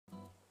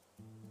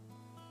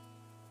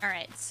All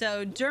right,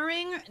 so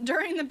during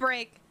the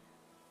break,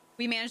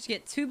 we managed to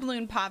get 2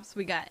 balloon pops.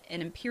 We got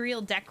an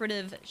Imperial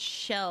decorative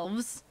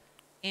shelves,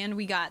 and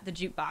we got the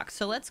jukebox.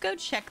 So let's go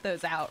check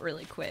those out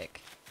really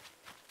quick.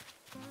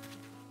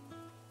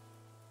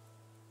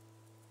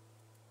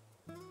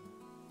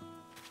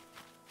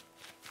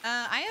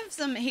 I have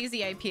some hazy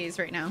IPAs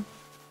right now.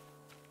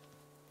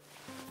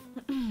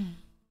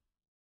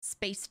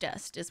 Space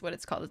Dust is what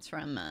it's called. It's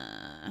from,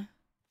 oh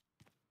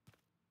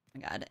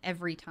my god,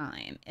 Every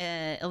Time.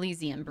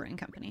 Elysium Brewing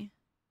Company.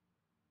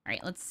 All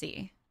right, let's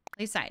see.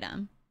 Place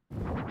item.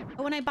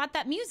 Oh, and I bought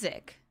that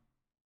music.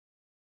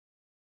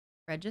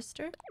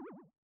 Register?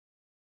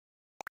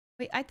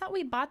 Wait, I thought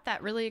we bought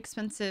that really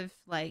expensive,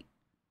 like,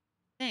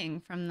 thing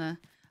from the...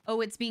 Oh,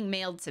 it's being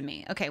mailed to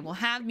me. Okay, we'll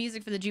have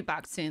music for the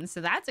jukebox soon,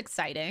 so that's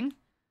exciting.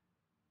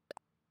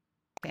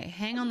 Okay,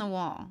 hang on the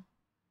wall.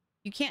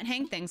 You can't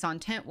hang things on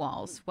tent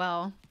walls.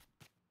 Well,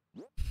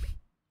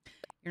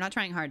 you're not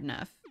trying hard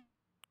enough.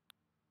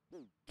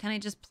 Can I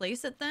just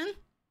place it then?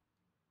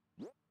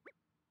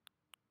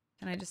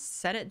 Can I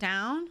just set it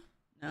down?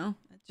 No,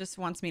 it just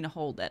wants me to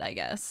hold it, I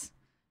guess.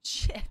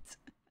 Shit.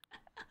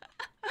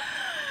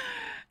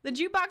 The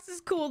jukebox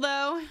is cool,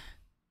 though.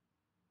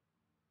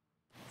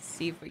 Let's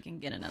see if we can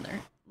get another.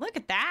 Look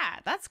at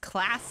that. That's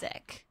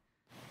classic.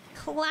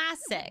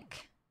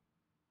 Classic.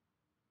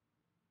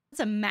 It's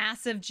a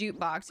massive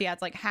jukebox. Yeah,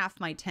 it's like half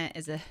my tent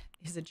is a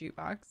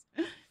jukebox.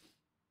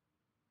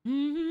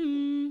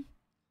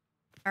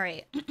 All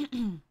right.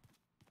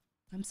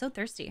 I'm so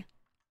thirsty.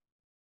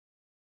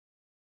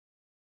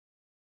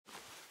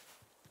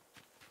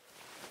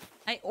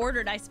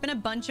 I spent a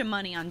bunch of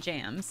money on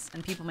jams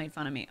and people made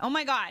fun of me. Oh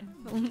my god.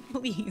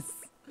 Please.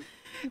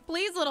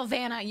 Please, little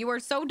Vanna, you are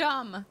so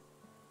dumb.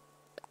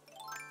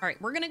 All right,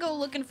 we're gonna go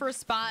looking for a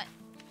spot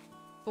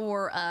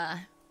for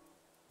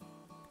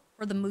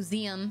the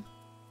museum.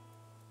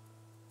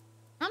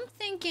 I'm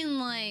thinking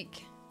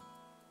like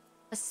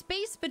a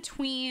space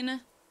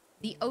between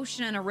the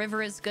ocean and a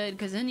river is good,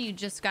 because then you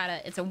just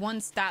gotta, it's a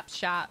one-stop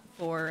shop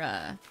for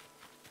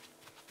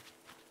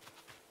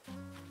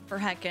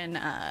heckin'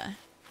 I'm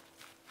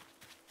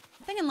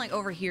thinking like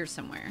over here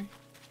somewhere.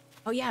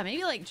 Oh yeah,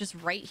 maybe like just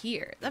right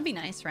here. That'd be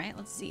nice, right?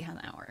 Let's see how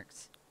that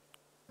works.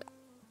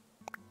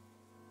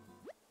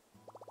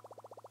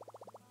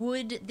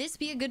 Would this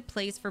be a good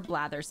place for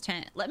Blather's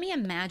tent? Let me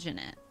imagine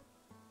it.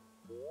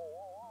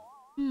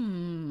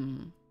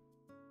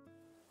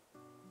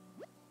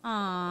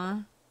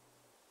 Aw.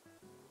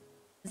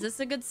 Is this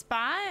a good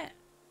spot?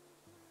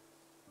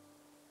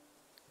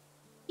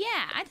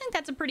 Yeah, I think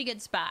that's a pretty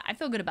good spot. I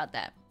feel good about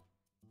that.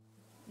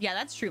 Yeah,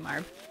 that's true,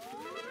 Marv.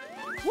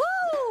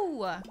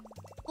 Woo!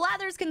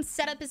 Blathers can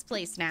set up his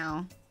place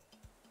now.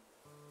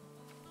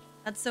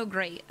 That's so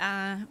great.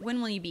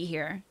 When will you be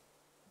here?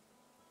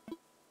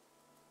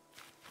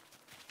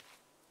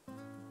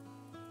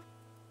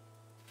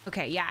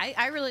 Okay, yeah,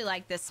 I really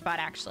like this spot,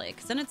 actually.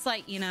 Because then it's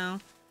like, you know,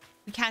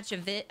 we catch a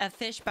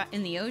fish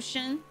in the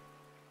ocean.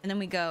 And then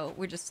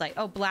we're just like,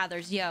 oh,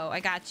 Blathers, yo, I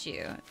got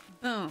you.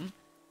 Boom.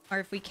 Or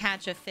if we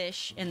catch a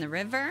fish in the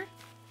river.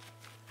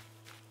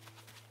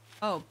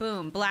 Oh,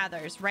 boom,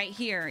 Blathers, right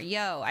here.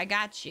 Yo, I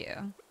got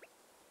you.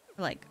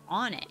 We're like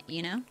on it,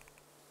 you know?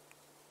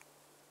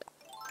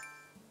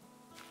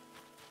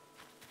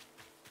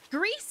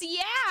 Grease,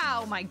 yeah!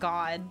 Oh my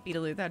god.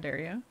 Beetaloo, how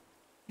dare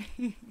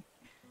you?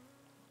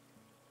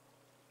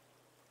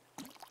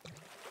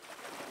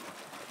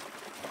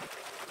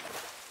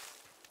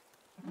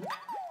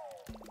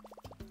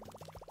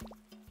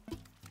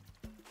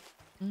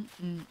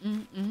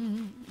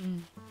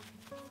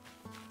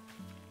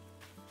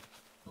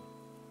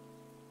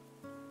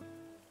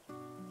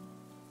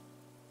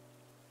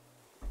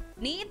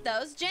 Need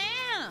those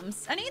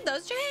jams. I need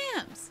those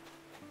jams.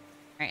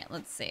 All right,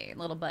 let's see,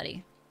 little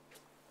buddy.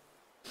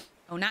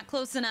 Oh, not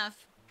close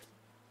enough.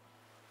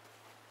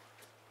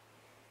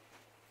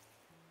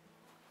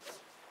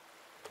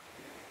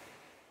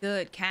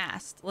 Good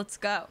cast. Let's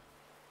go.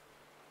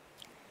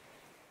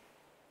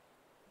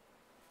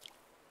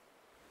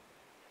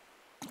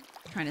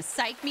 Trying to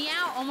psych me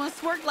out.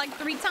 Almost worked like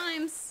 3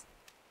 times.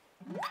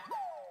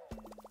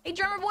 Hey,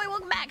 drummer boy,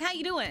 welcome back. How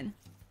you doing?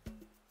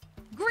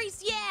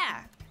 Grease,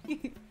 yeah.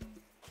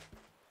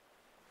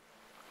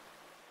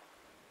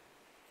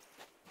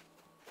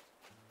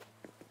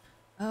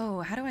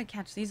 Oh, how do I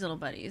catch these little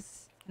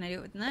buddies? Can I do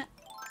it with that?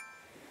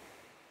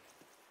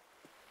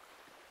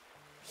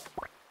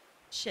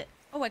 Shit.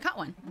 Oh, I caught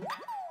one.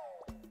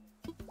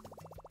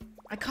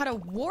 I caught a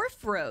wharf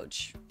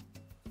roach.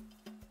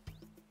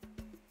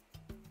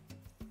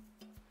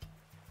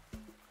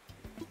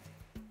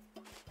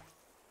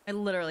 I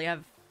literally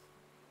have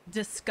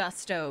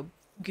disgusto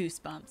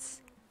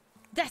goosebumps.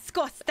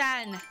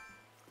 Disgusting!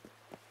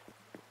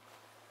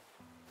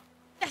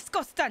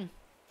 Disgusting!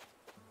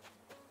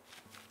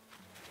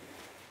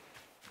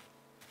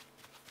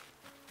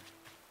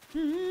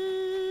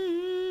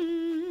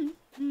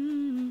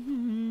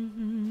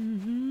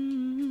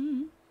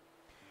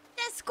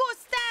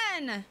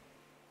 Disgusting!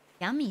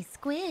 Yummy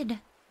squid.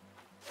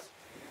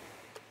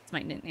 It's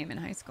my nickname in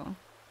high school.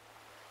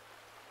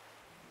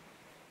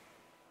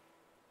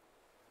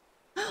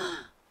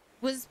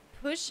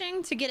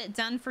 pushing to get it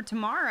done for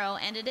tomorrow,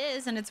 and it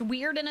is, and it's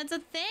weird, and it's a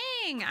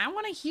thing. I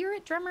want to hear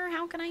it, drummer.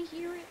 How can I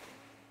hear it?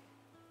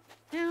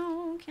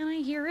 How can I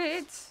hear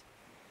it?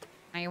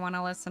 I want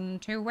to listen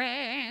to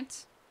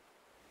it.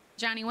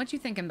 Johnny, what you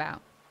thinking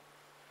about?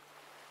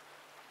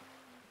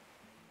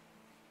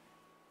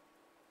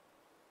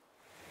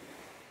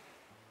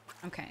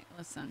 Okay,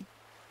 listen.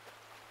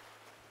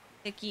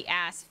 Sticky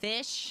ass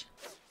fish.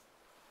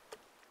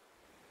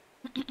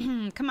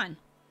 Come on.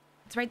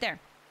 It's right there.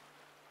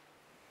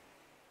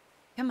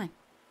 Come on.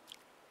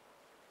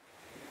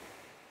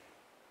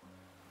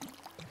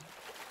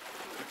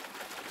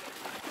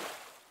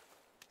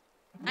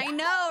 I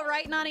know,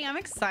 right, Nani? I'm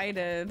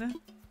excited.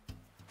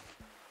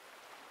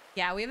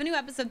 Yeah, we have a new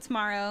episode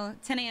tomorrow,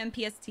 10 a.m.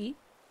 PST.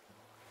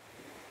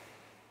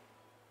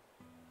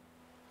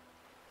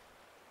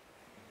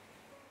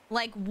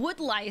 Like wood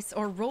lice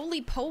or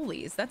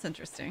roly-polies. That's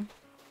interesting.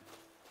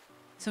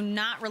 So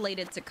not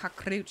related to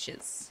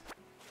cockroaches.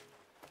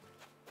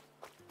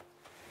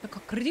 The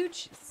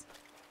cockroaches.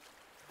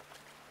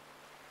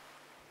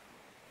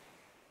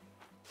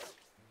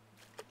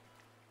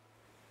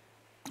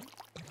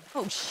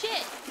 Oh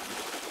shit!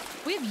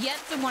 We have yet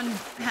to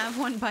have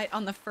one bite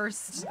on the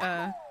first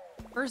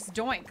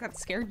doink. That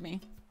scared me.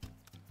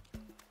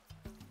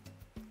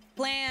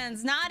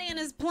 Plans, not in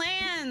his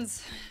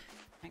plans.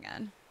 Oh my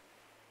god.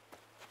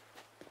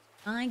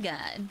 My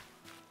god.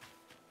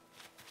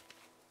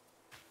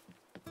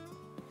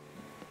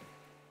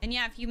 And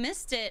yeah, if you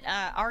missed it,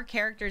 our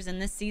characters in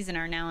this season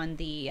are now in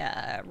the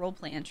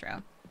roleplay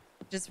intro.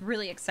 Just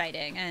really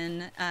exciting.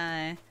 And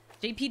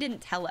JP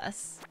didn't tell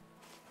us.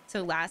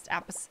 So last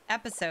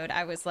episode,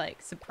 I was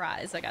like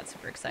surprised. I got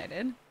super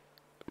excited.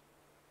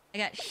 I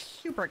got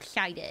super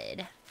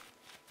excited.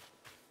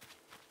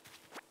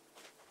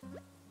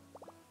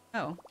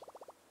 Oh.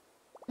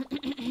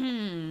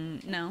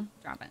 No,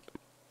 drop it.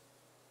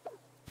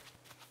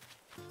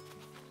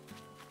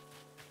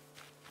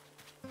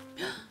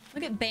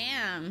 Look at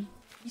Bam.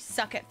 You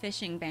suck at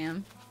fishing,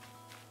 Bam.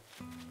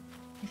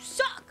 You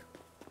suck!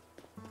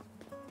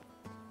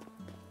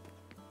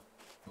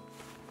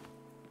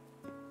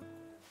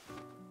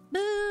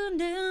 Boom,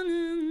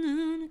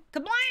 down,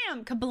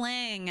 kablam!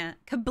 Kablang!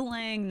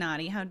 Kablang,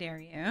 Naughty. How dare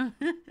you?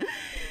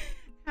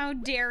 How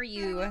dare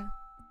you?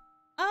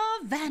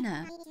 Oh,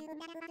 Vana.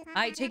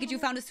 I take it you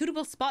found a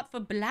suitable spot for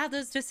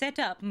Blathers to set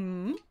up,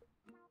 hmm?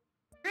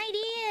 I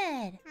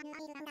did.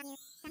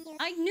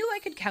 I knew I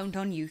could count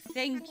on you.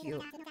 Thank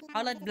you.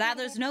 I'll let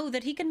Blathers know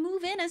that he can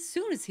move in as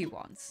soon as he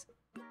wants.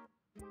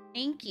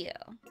 Thank you.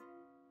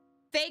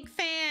 Fake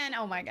fan.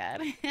 Oh my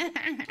god.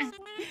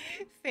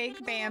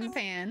 Fake Bam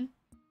fan.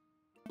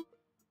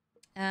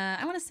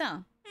 I want to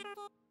sell.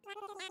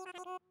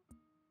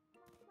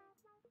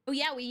 Oh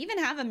yeah, we even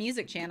have a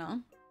music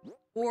channel.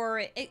 Or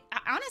it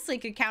honestly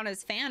could count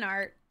as fan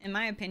art, in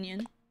my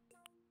opinion.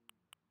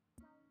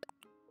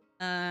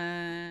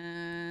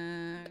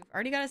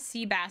 Already got a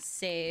sea bass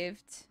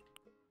saved.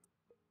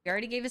 We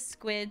already gave a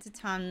squid to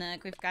Tom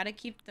Nook. We've got to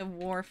keep the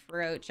wharf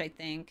roach, I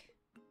think.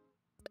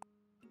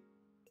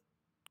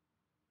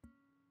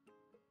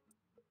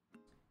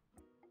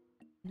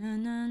 Na,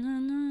 na, na,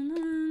 na,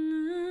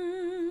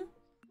 na.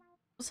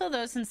 Also,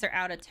 though, since they're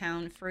out of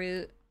town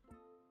fruit.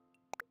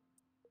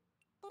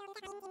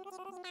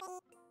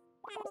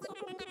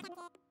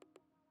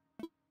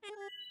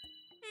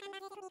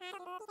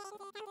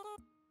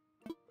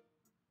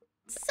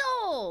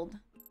 Sold!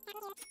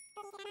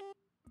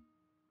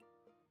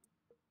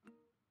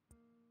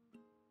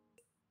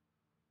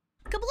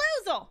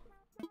 Kabloozle!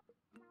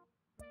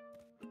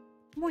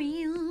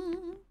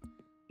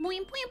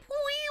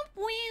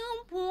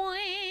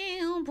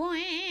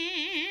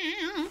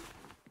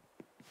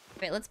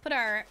 Wait, let's put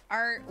our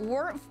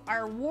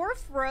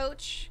wharf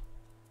roach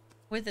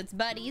with its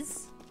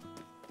buddies.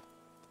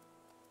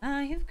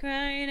 I have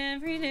cried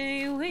every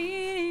day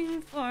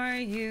waiting for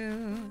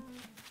you.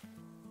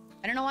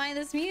 I don't know why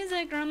this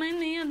music reminds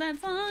me of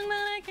that song, but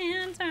I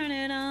can't turn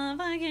it off.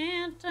 I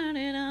can't turn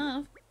it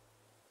off.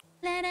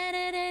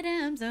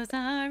 I'm so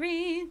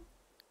sorry.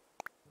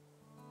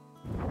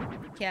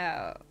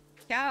 Kyo.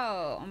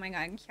 Kyo. Oh my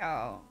god,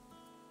 Kyo.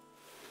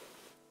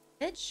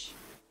 Bitch.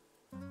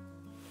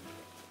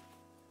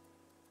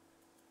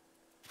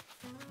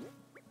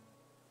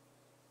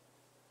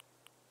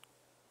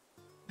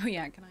 Oh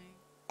yeah, can I?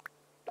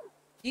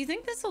 Do you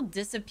think this will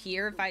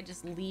disappear if I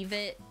just leave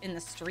it in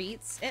the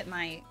streets? It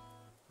might.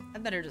 I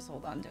better just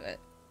hold on to it.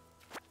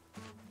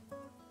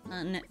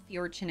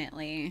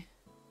 Unfortunately.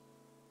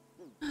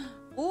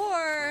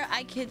 Or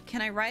I could,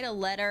 can I write a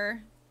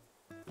letter?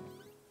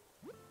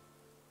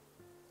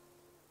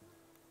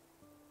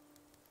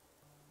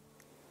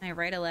 Can I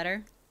write a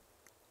letter?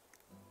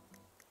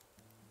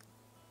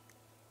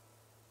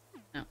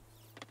 No.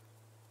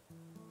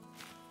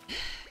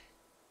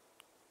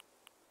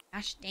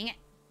 Gosh, dang it.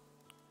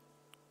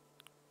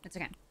 It's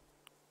okay.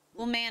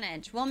 We'll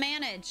manage. We'll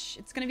manage.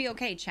 It's gonna be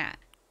okay, chat.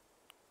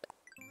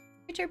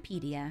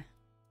 Wikipedia.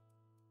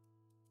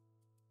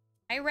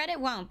 I read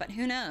it won't, but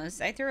who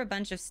knows? I threw a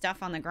bunch of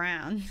stuff on the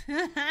ground.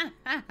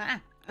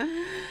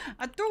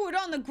 I threw it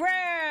on the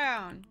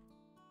ground.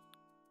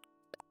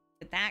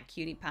 Look at that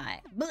cutie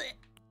pie.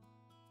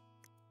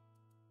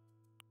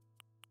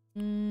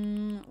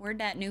 Where'd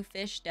that new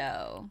fish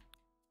dough?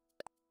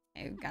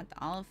 Okay, we've got the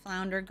olive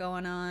flounder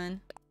going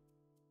on.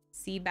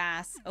 Sea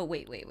bass. Oh,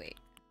 wait.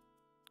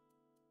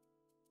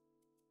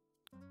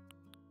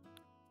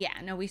 Yeah,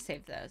 no, we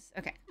saved those.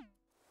 Okay.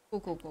 Cool.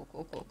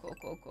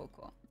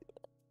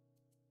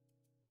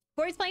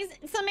 Corey's playing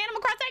some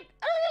Animal Crossing.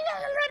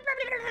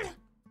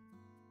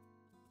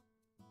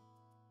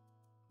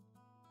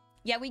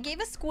 Yeah, we gave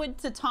a squid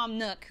to Tom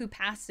Nook, who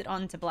passed it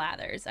on to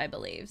Blathers, I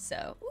believe.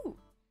 So, ooh.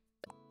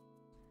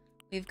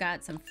 We've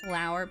got some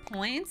flower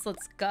points.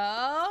 Let's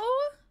go.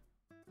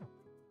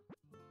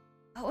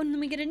 Oh, and then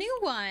we get a new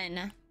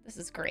one. This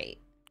is great.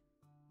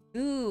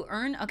 Ooh,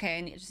 earn. Okay,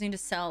 I just need to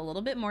sell a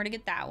little bit more to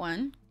get that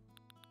one.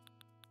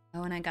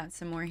 Oh, and I got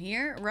some more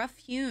here. Rough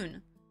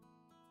hewn.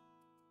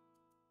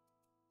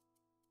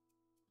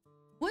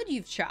 Wood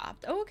you've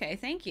chopped. Oh, okay,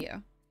 thank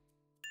you.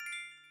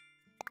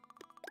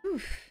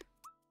 Oof.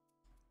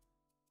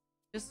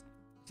 Just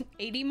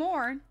 80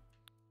 more.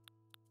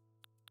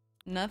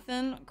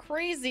 Nothing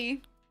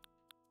crazy.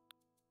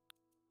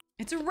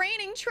 It's a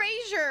raining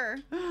treasure.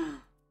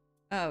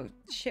 Oh,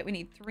 shit, we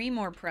need 3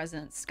 more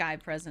presents. Sky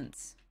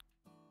presents.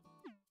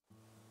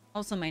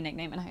 Also my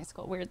nickname in high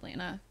school, weirdly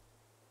enough.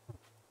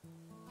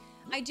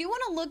 I do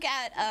want to look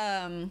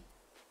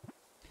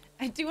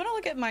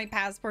at my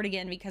passport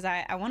again because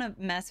I want to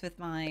mess with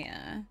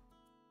my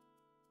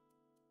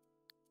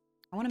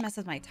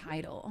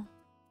title.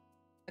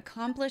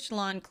 Accomplished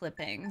lawn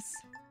clippings.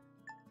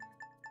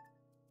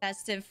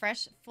 Festive,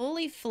 fresh,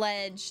 fully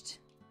fledged.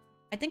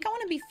 I think I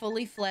want to be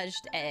fully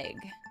fledged egg.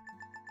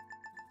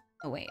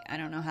 Oh wait, I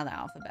don't know how the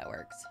alphabet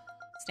works.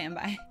 Stand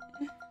by.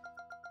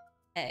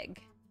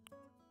 Egg.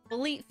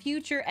 Fully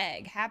future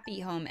egg. Happy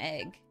home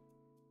egg.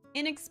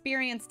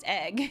 Inexperienced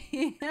egg.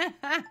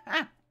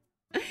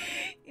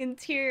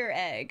 Interior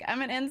egg.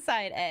 I'm an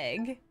inside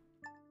egg.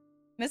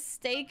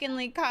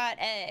 Mistakenly caught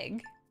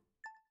egg.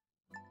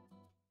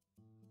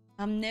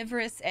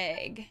 Omnivorous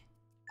egg.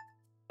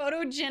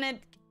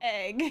 Photogenic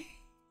egg.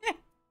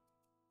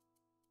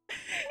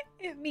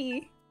 Hit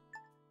me.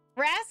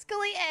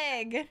 Rascally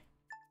egg.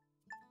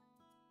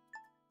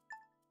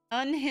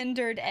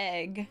 Unhindered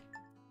egg.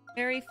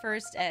 Very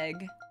first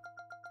egg.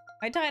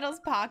 My title's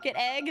pocket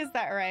egg, is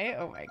that right?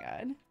 Oh my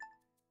god.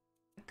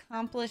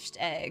 Accomplished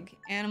egg.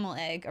 Animal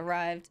egg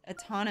arrived.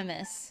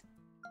 Autonomous.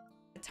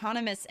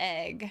 Autonomous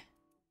egg.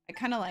 I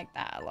kind of like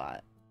that a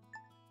lot.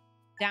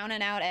 Down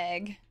and out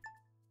egg.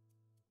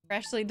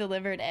 Freshly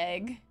delivered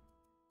egg.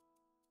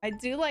 I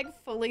do like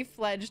fully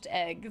fledged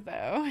egg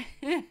though.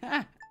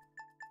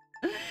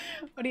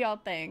 What do y'all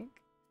think?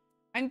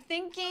 I'm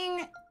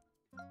thinking...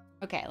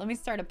 Okay, let me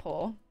start a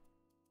poll.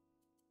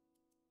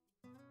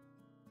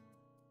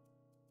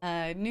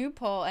 New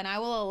poll, and I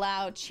will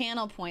allow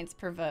channel points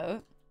per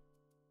vote.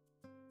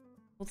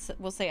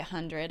 We'll say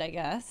 100, I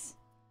guess.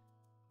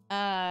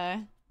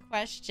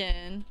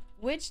 Question: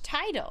 which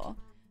title?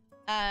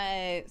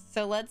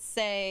 So let's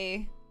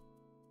say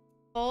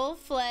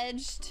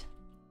full-fledged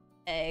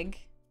egg.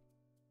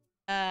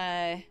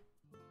 What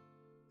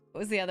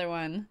was the other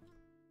one?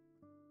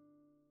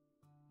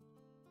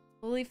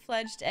 Fully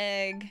fledged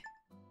egg.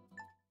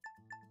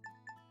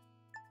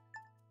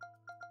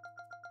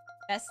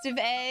 Festive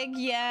egg,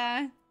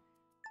 yeah.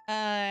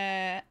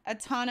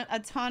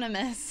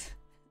 Autonomous.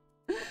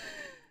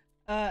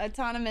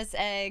 Autonomous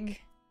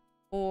egg.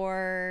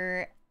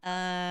 Or,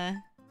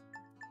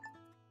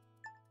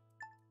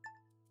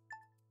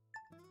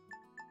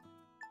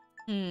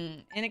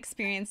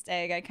 inexperienced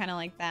egg. I kind of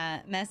like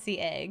that. Messy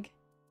egg.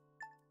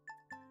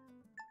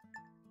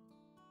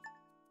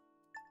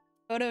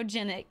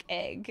 Photogenic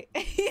egg.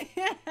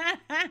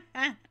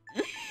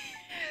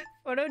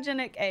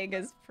 Photogenic egg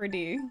is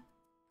pretty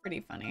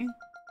funny.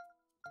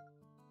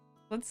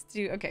 Let's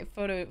do, okay,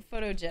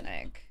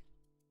 photogenic.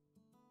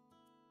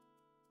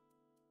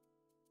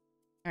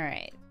 All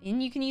right,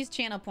 and you can use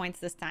channel points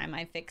this time.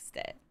 I fixed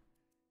it.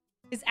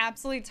 It's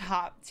absolutely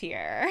top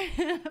tier.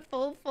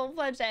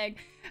 Full-fledged egg.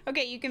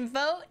 Okay, you can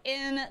vote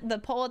in the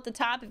poll at the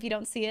top if you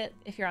don't see it,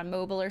 if you're on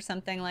mobile or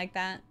something like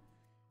that.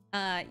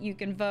 You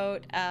can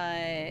vote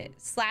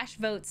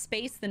 /vote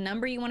space the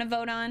number you want to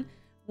vote on.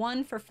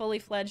 1 for fully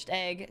fledged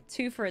egg,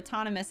 2 for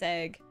autonomous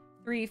egg,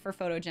 3 for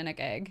photogenic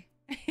egg.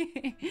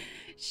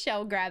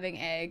 Shell grabbing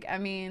egg. I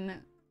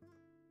mean,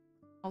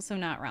 also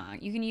not wrong.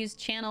 You can use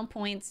channel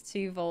points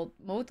to vote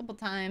multiple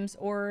times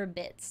or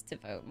bits to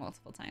vote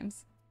multiple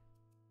times.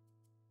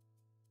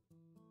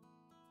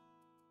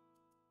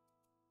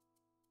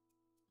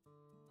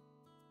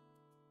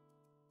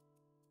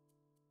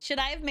 Should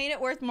I have made it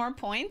worth more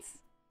points?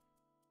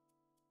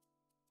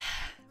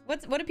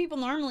 What do people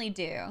normally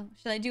do?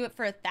 Should I do it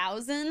for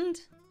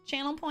 1,000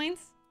 channel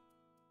points?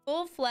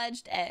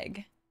 Full-fledged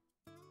egg.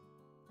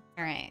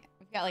 All right,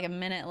 we've got like a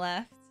minute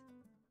left.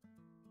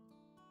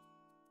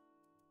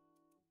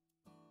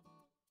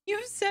 You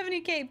have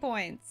 70k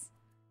points.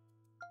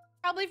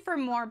 Probably for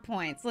more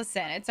points.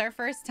 Listen, it's our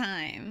first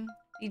time.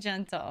 Be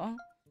gentle.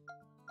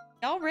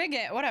 Y'all rig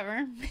it,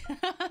 whatever.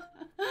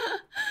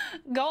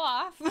 Go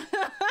off.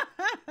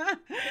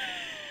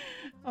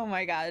 Oh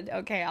my god.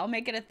 Okay, I'll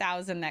make it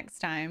 1,000 next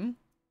time.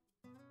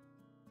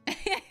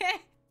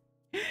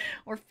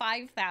 Or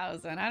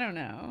 5,000. I don't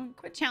know.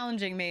 Quit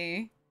challenging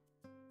me.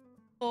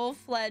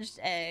 Full-fledged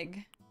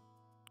egg.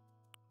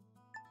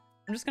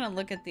 I'm just gonna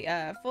look at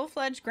the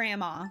full-fledged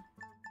grandma.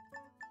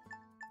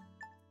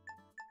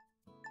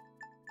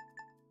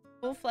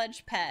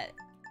 Full-fledged pet.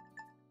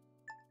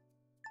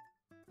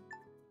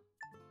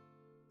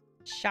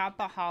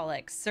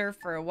 Shopaholic,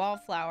 surfer,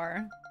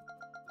 wallflower.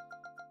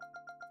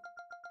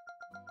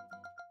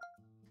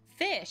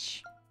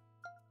 Fish.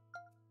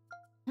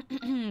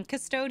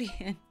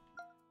 Custodian.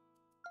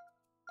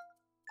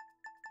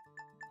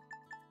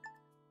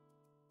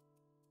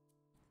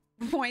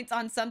 Points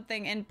on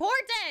something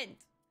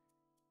important.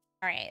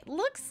 All right,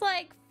 looks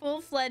like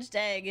full-fledged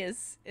egg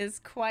is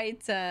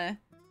quite in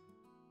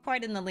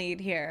the lead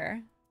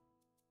here.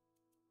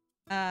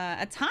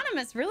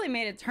 Autonomous really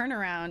made a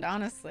turnaround,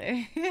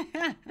 honestly.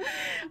 All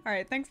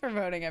right, thanks for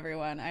voting,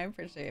 everyone. I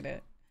appreciate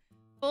it.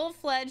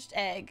 Full-fledged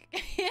egg.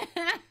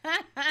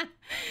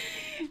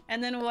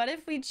 And then what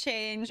if we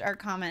change our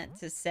comment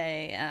to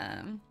say,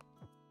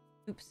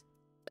 oops.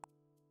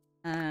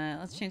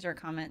 Let's change our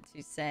comment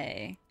to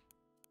say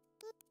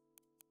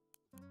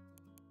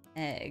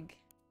egg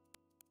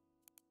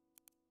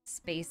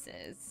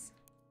spaces.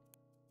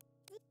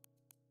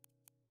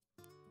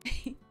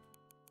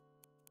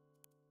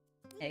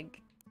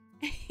 Egg.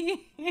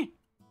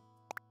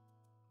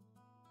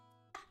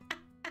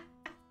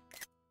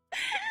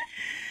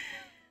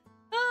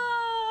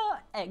 Oh,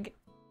 egg.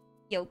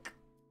 Yolk.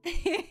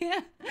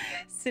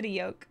 City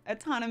yolk.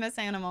 Autonomous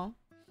animal.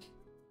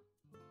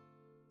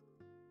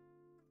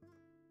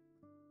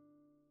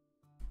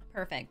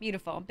 Perfect.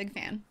 Beautiful. Big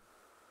fan.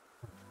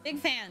 Big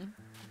fan.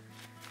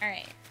 All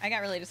right. I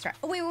got really distracted.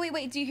 Oh,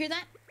 wait. Do you hear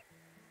that?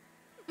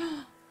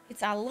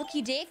 It's our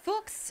lucky day,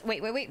 folks.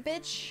 Wait,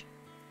 bitch.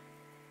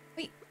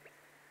 Wait.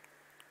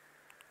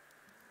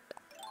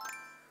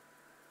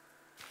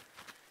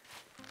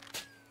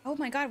 Oh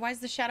my god, why is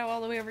the shadow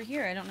all the way over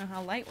here? I don't know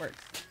how light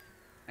works. Oh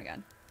my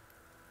god.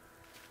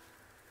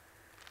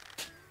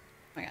 Oh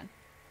my god.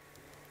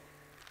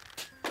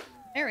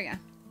 There we go.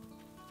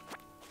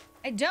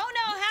 I don't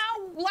know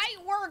how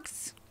light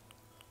works.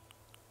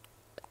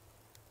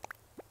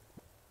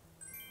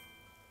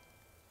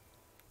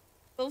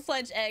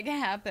 Full-fledged egg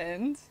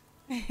happened.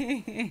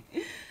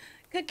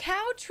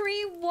 Cacao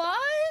tree,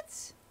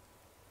 what?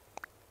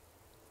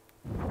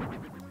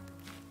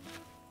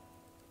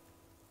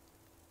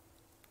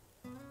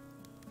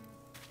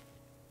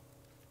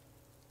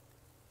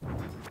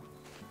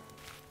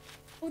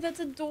 Oh, that's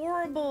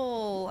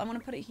adorable. I want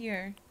to put it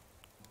here.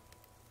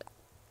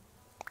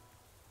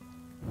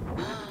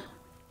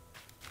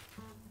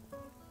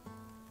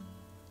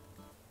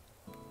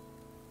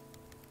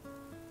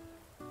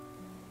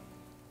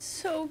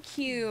 So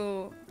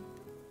cute.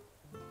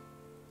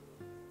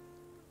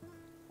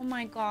 Oh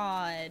my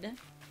god.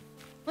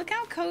 Look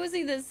how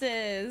cozy this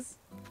is.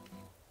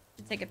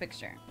 Take a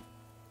picture.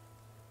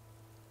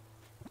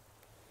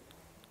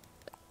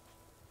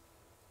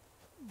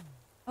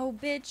 Oh,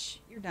 bitch.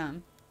 You're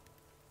dumb.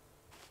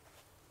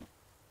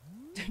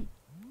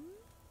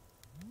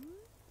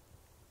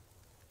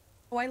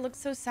 Oh, I look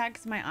so sad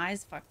because my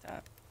eyes fucked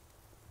up.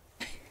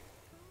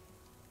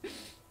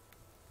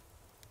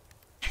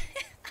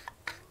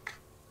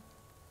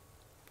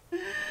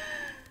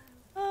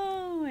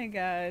 Oh my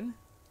god.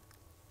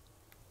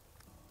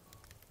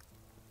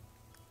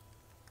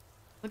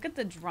 Look at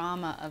the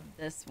drama of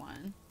this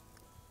one.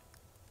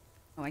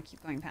 Oh, I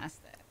keep going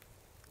past it.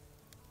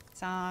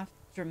 Soft,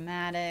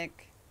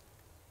 dramatic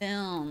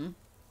film.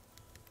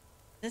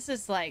 This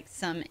is like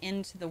some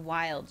Into the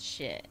Wild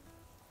shit.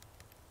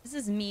 This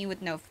is me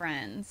with no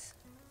friends.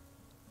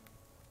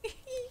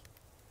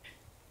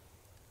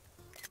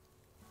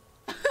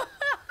 I'm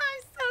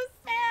so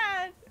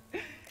sad.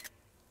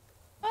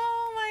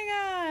 Oh my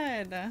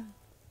god.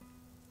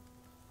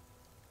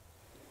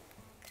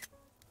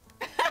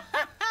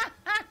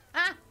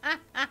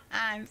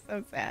 I'm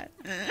so sad.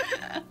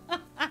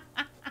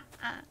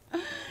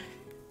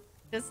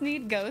 Just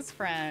need ghost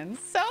friends.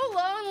 So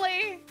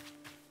lonely.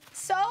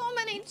 So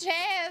many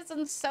chairs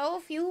and so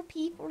few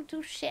people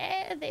to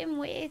share them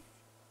with.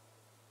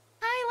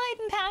 Hi, Light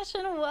and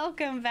Passion.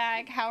 Welcome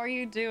back. How are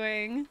you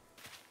doing?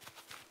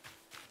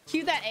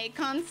 Cue that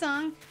Akon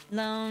song.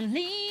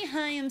 Lonely,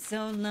 I am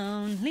so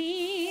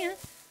lonely.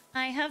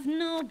 I have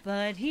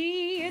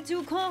nobody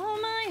to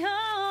call my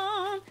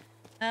own.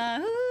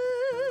 Oh.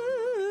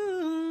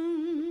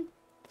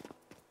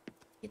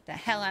 Get the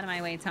hell out of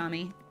my way,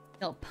 Tommy.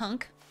 Little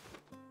punk.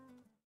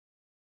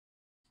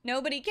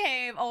 Nobody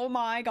came. Oh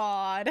my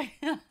god.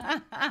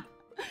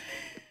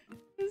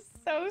 It's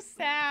so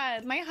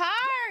sad. My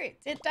heart.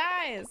 It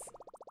dies.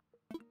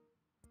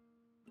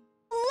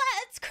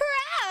 Let's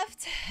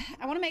craft.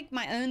 I want to make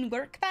my own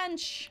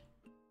workbench.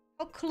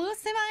 How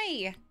close am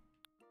I?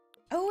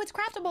 Oh, it's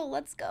craftable.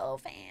 Let's go,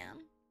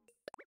 fam.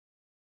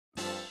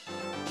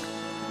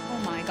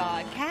 my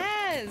god,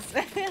 Kaz!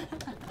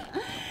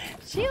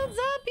 Shields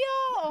up,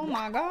 y'all! Oh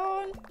my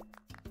god.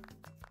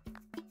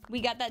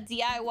 We got that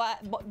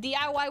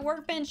DIY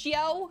workbench,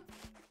 yo!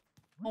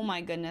 Oh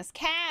my goodness.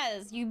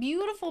 Kaz, you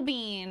beautiful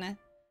bean.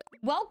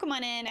 Welcome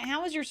on in.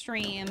 How was your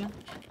stream?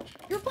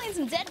 You were playing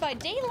some Dead by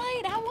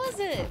Daylight. How was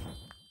it?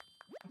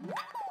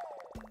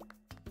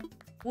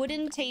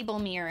 Wooden table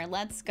mirror.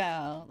 Let's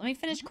go. Let me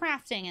finish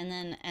crafting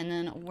and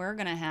then we're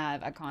gonna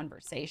have a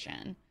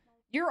conversation.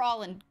 You're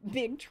all in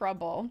big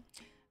trouble.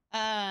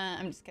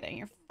 I'm just kidding.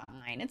 You're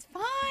fine. It's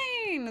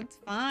fine. It's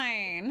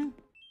fine.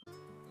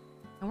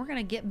 And we're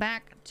gonna get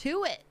back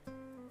to it.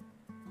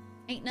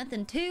 Ain't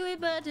nothing to it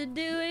but to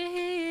do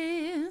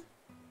it.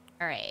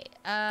 All right.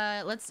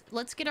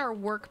 Let's get our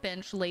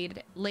workbench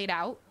laid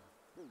out.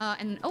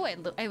 And oh,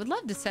 I would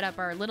love to set up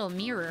our little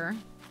mirror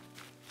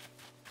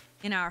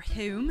in our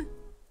home.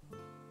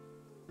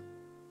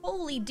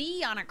 Holy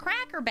D on a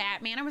cracker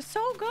bat, man. It was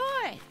so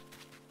good.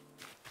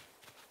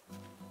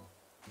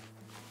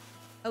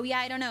 Oh yeah,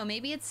 I don't know.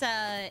 Maybe it's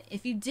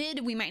if you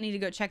did, we might need to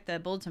go check the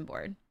bulletin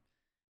board.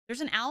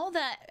 There's an owl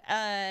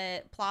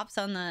that plops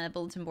on the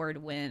bulletin board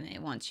when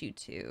it wants you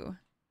to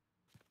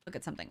look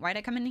at something. Why'd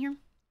I come in here?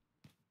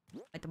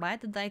 Like, why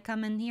did I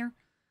come in here?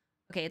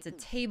 Okay, it's a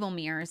table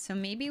mirror, so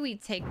maybe we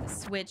take the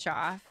switch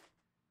off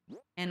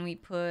and we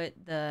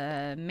put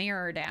the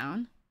mirror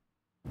down.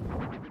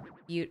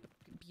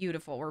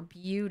 Beautiful. We're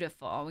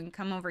beautiful. We can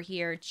come over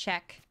here,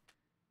 check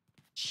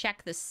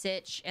the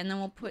sitch, and then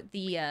we'll put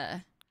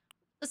the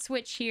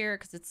switch here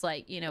because it's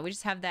like, you know, we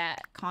just have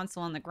that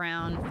console on the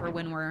ground for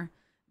when we're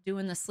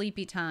doing the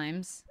sleepy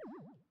times.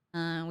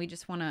 We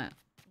just want to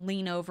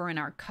lean over in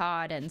our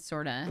cot and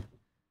sort of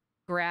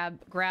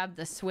grab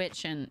the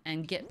switch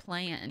and get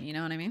playing, you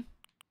know what I mean?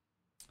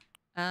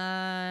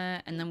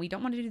 And then we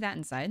don't want to do that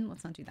inside.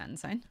 Let's not do that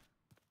inside.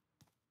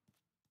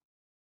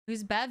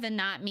 Who's Bevan?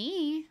 Not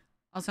me.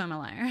 Also, I'm a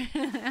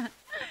liar.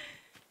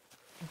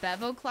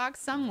 Bevo clock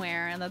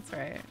somewhere. That's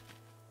right.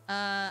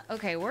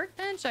 Okay,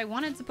 workbench I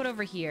wanted to put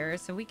over here,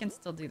 so we can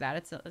still do that.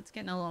 It's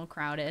getting a little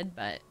crowded,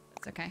 but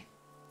it's okay.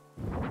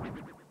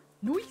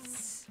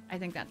 Nice. I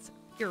think that's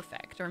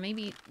perfect. Or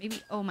maybe,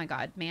 oh my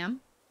god, ma'am.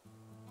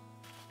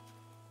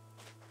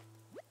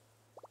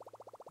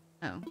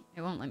 Oh,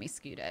 it won't let me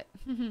scoot it.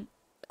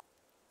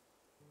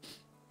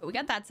 But we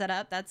got that set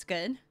up. That's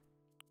good.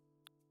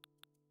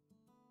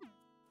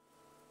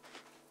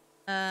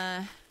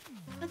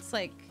 That's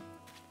like...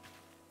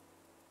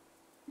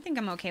 I think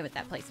I'm okay with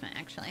that placement,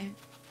 actually.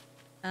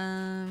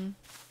 I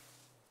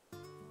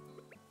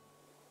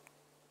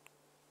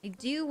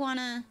do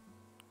wanna...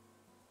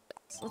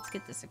 So let's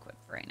get this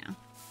equipped for right now.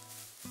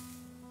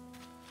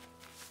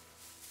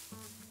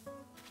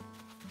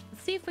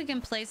 Let's see if we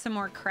can play some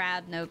more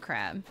crab, no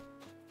crab.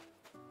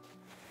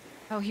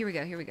 Oh, here we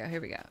go.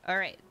 All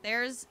right,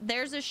 there's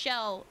a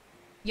shell.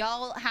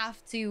 Y'all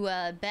have to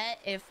bet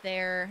if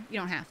they're... You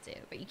don't have to,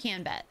 but you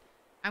can bet.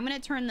 I'm gonna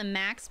turn the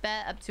max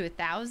bet up to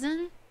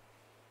 1,000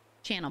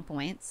 channel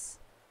points,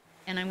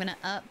 and I'm gonna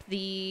up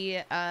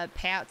the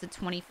payout to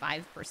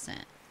 25%.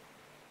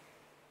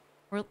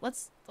 Or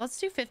let's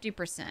do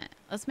 50%.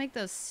 Let's make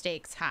those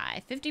stakes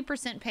high.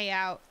 50%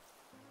 payout,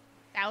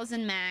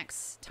 1,000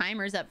 max.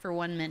 Timer's up for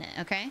 1 minute.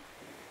 Okay.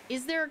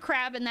 Is there a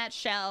crab in that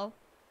shell?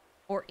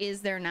 Or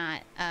is there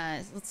not?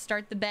 Let's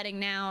start the betting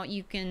now.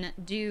 You can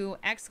do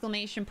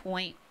exclamation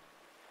point,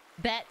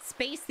 bet,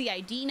 space the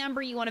ID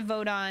number you want to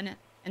vote on,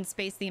 and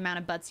space the amount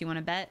of butts you want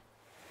to bet.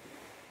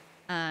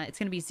 It's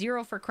going to be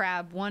 0 for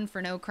crab, 1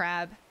 for no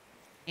crab.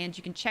 And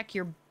you can check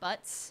your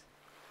butts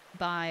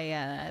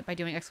by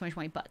doing exclamation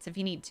point butts if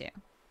you need to.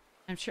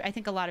 I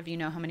think a lot of you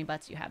know how many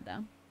butts you have,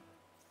 though.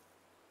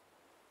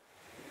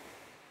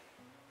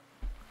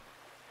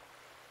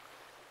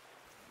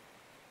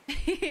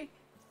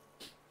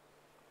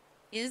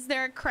 Is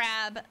there a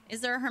crab?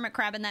 Is there a hermit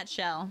crab in that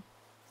shell?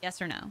 Yes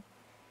or no?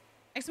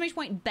 Exclamation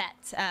point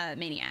bet,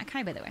 Maniac.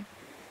 Hi, by the way.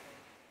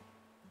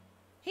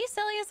 Hey,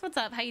 Celius, what's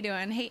up? How you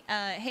doing? Hey,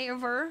 hey,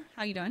 over.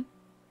 How you doing?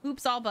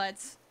 Oops, all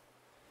butts.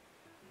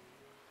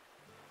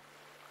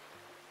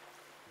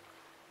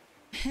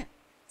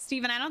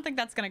 Steven, I don't think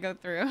that's gonna go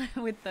through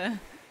with the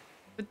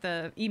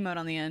emote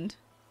on the end.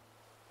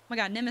 Oh my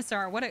god,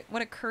 Nimisar,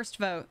 what a cursed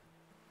vote.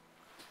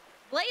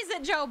 Blaze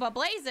it, Joba,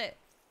 blaze it.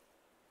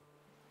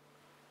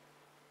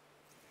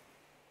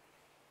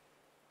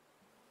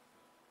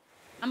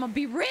 I'm gonna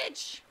be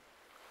rich.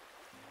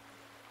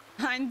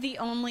 I'm the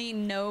only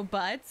no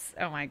butts.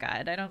 Oh my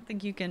god, I don't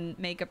think you can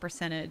make a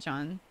percentage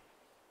on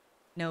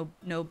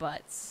no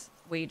butts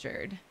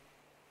wagered.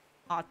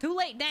 Aw, too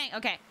late, dang.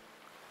 Okay.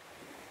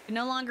 You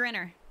no longer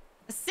enter.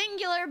 A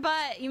singular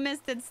butt. You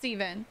missed it,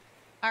 Steven.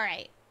 All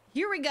right,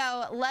 here we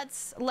go.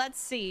 Let's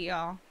see,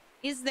 y'all.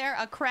 Is there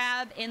a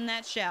crab in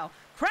that shell?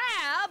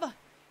 Crab!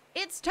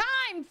 It's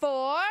time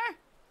for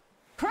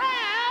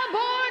crab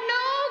or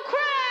no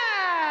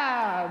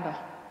crab!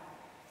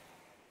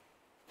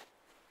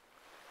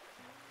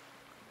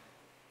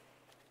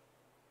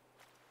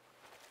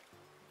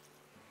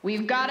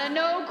 We've got a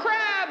no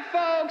crab,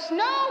 folks.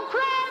 No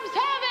crabs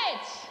have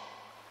it!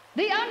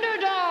 The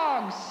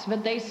underdogs,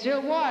 but they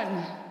still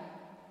won.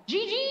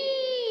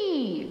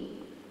 GG!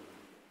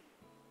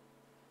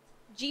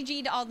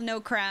 GG to all the no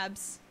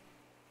crabs.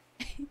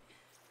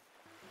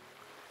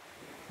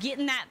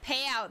 Getting that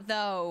payout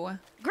though.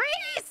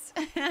 Grease!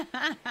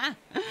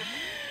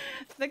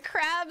 The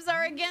crabs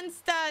are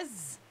against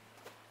us.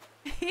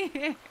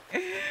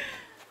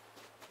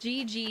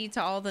 GG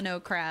to all the no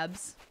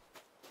crabs.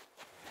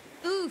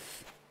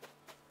 Oof.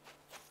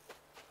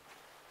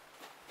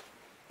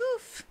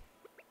 Oof.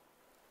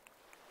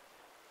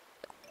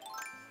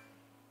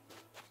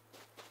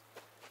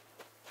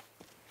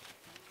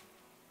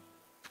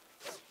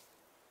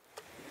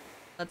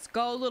 Let's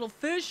go, little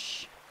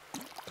fish.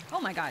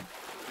 Oh my god.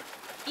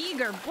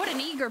 Eager. What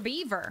an eager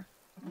beaver.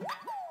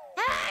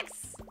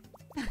 Hex!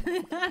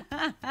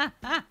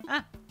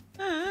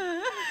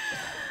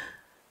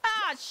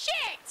 Ah,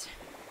 shit!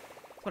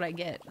 That's what I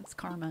get. It's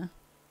karma.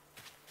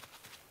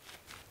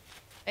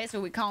 That's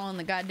what we call in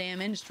the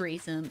goddamn industry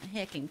some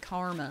heckin'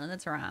 karma.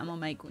 That's right. I'm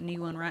gonna make a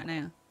new one right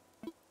now.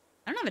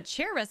 I don't have a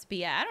chair recipe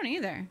yet. I don't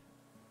either.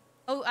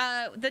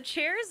 Oh, the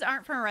chairs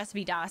aren't from a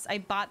recipe DOS. I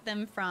bought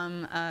them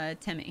from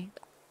Timmy.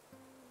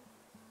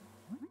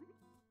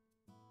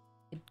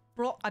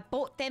 I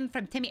bought them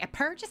from Timmy. I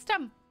purchased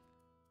them.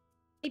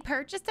 I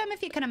purchased them,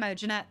 if you can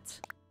imagine it.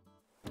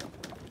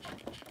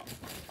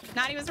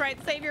 Naughty was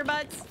right. Save your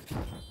butts.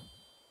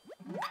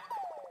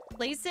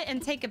 Place it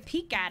and take a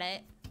peek at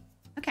it.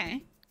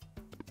 Okay.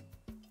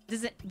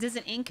 Does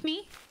it ink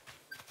me?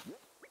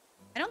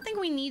 I don't think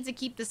we need to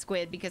keep the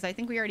squid because I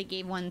think we already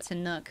gave one to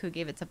Nook, who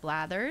gave it to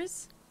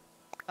Blathers.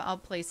 But I'll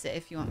place it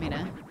if you want me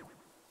to.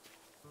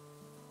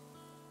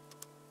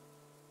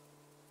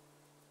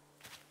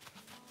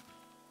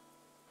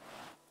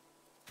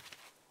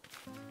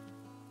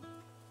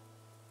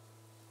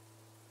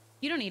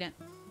 You don't need it.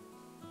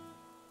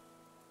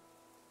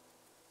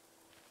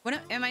 What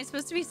am I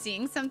supposed to be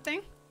seeing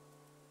something?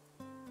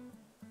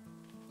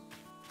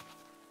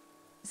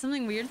 Is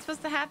something weird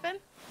supposed to happen?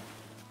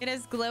 It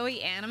has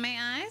glowy anime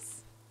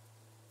eyes.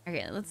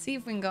 Okay, let's see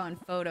if we can go in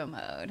photo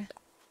mode.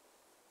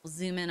 We'll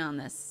zoom in on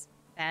this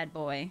bad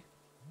boy.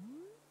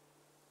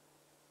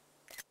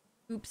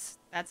 Oops,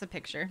 that's a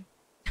picture.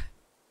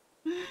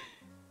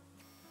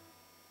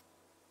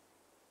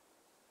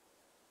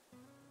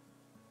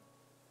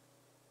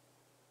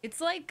 It's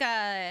like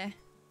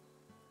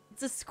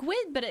it's a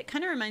squid, but it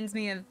kind of reminds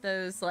me of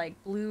those like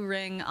blue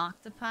ring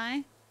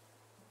octopi.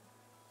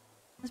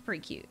 That's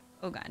pretty cute.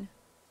 Oh god.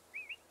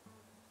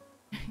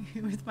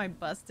 With my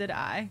busted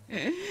eye.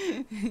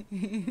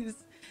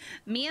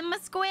 Me and my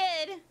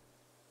squid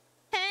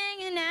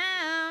hanging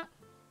out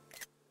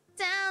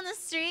down the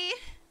street.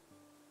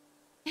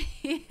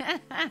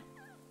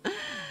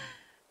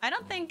 I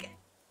don't think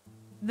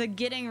the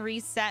getting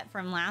reset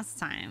from last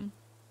time.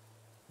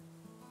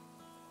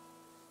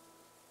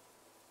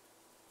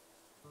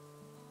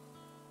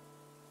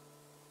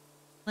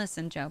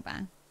 Listen,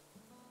 Joba.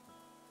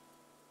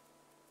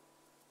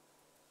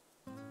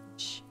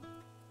 Shh.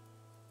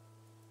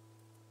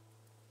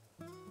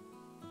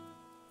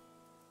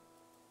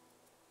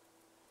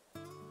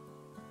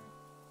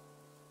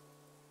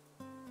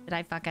 Did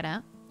I fuck it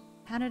up?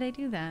 How did I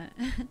do that?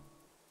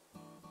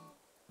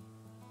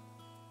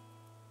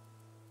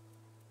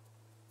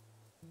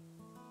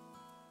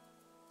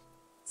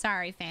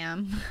 Sorry,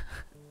 fam.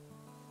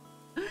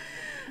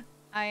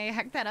 I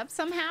hacked that up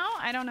somehow.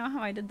 I don't know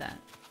how I did that.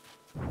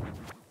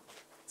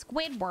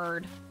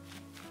 Squidward.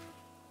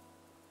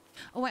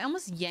 Oh, I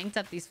almost yanked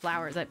up these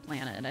flowers I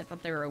planted. I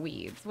thought they were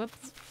weeds.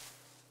 Whoops.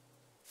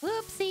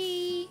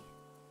 Whoopsie.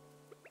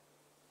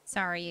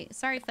 Sorry.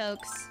 Sorry,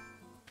 folks.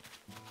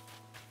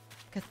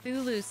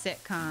 Cthulhu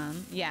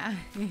sitcom. Yeah.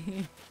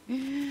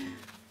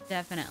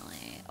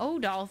 Definitely. Oh,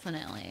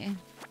 dolphinitely.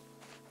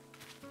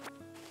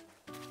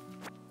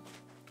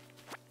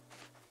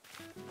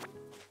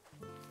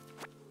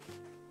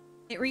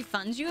 It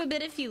refunds you a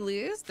bit if you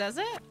lose, does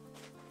it?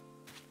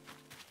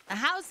 The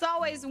house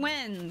always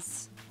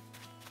wins.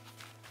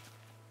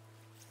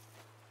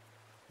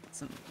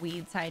 Some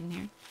weeds hiding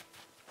here.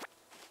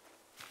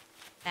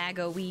 Bag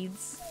of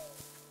weeds.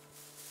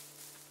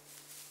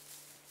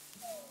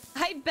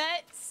 I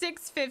bet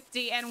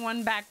 650 and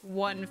won back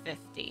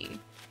 150.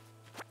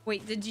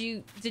 Wait, did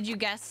you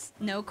guess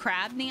no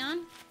crab,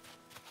 Neon?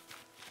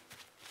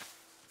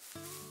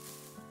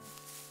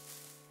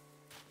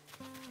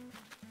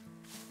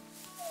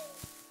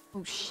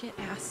 Oh shit,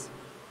 ass.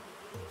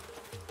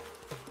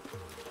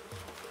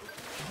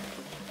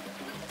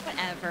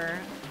 Whatever.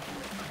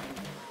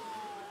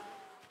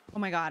 Oh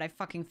my god, I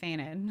fucking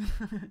fainted.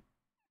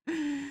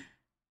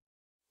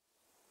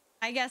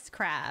 I guess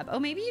crab. Oh,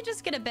 maybe you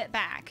just get a bit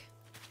back.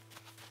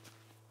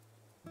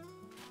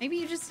 Maybe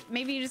you just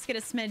get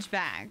a smidge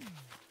back.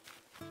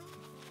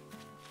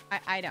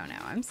 I don't know.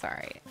 I'm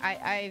sorry.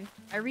 I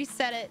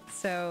reset it,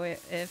 so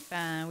if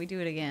we do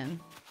it again.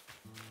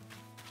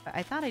 But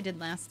I thought I did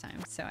last time,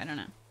 so I don't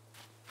know.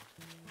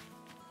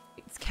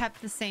 It's kept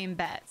the same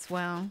bets.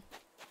 Well,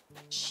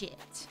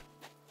 shit.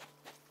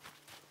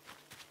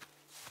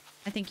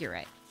 I think you're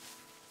right.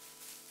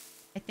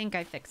 I think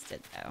I fixed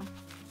it, though.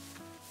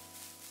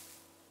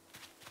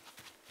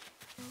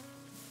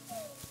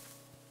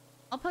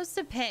 I'll post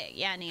a pic.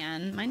 Yeah,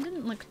 Neon. Mine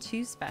didn't look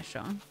too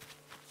special.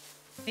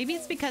 Maybe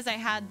it's because I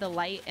had the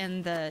light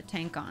and the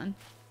tank on.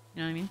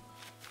 You know what I mean?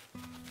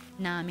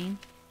 Nah, I mean.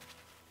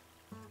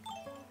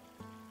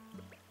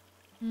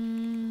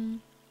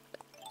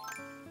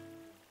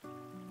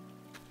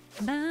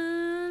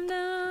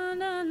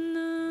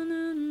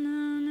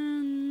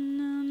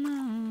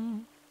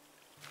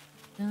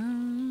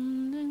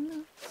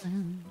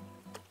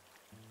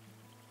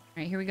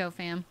 Alright, here we go,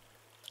 fam.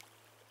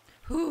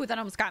 Ooh, that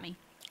almost got me.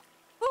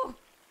 Ooh.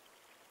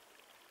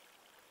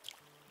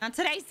 Not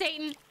today,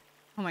 Satan.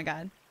 Oh my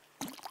god.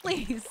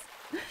 Please.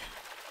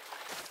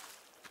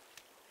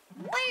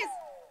 Please.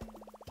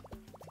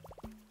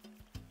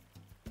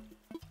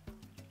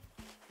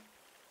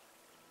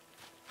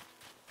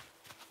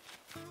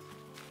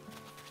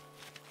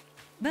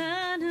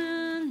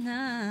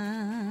 Banana.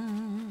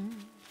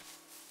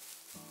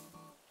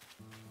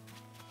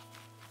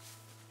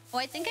 Oh,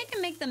 I think I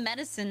can make the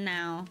medicine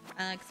now,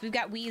 because we've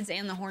got weeds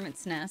and the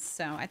hornet's nest.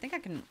 So I think I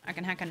can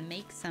hack and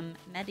make some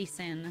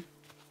medicine.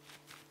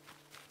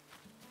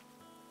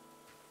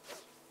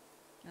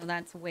 Oh,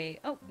 that's way.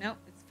 Oh no,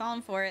 it's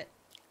falling for it,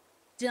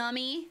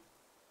 dummy.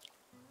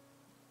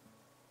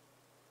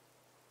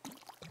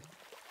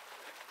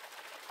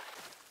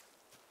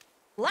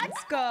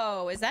 Let's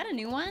go. Is that a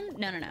new one?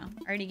 No, no, no.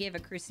 I already gave a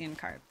Crucian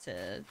carp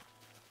to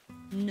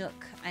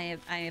Nook. I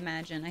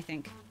imagine. I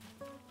think.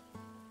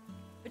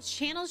 Which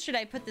channels should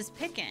I put this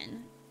pic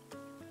in?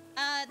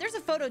 There's a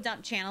photo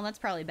dump channel. That's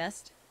probably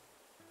best.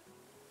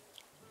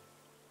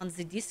 On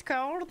the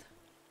Discord.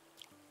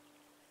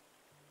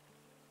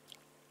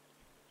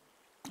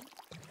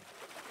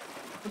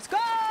 Let's go!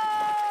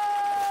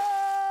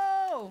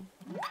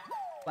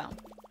 Well.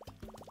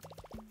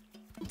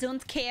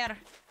 Don't care.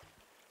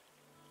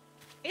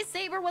 Hey,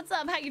 Saber, what's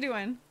up? How you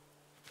doing?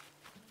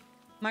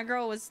 My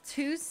girl was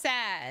too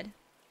sad.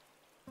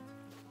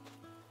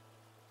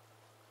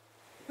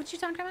 What you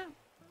talking about?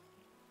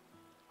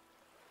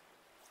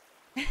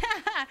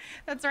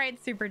 That's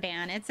right, Super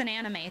Dan. It's an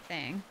anime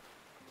thing.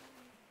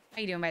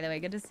 How you doing, by the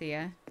way? Good to see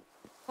you.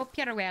 Hope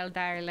you're well,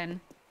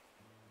 darling.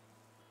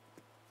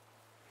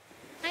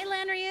 Hi,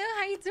 Landry.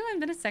 How you doing?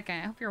 Been a second.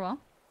 I hope you're well.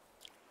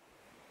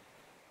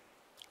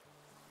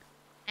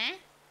 Eh?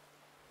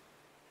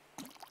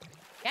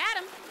 Got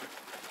him.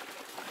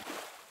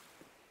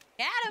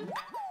 Got him.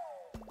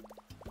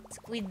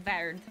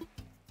 Squidward.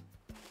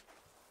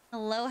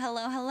 Hello,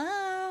 hello,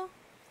 hello.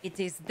 It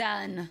is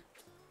done.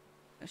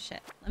 Oh,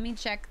 shit. Let me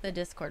check the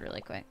Discord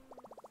really quick.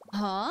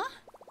 Huh?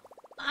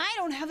 I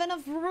don't have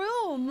enough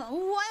room.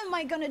 What am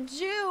I gonna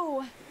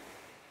do?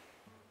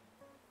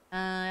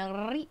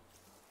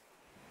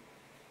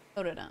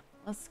 Put it up.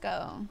 Let's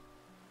go.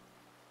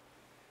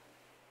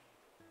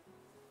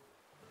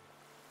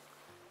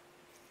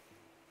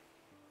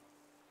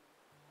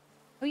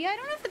 Oh, yeah, I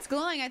don't know if it's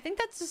glowing. I think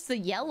that's just the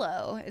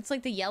yellow. It's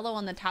like the yellow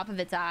on the top of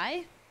its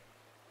eye.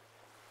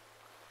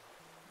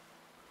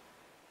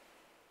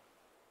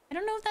 I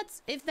don't know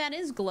if that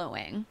is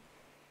glowing.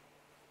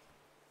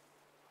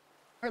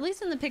 Or at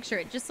least in the picture,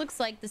 it just looks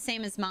like the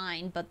same as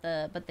mine, but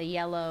the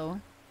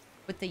yellow,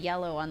 with the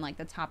yellow on like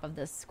the top of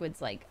the squid's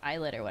like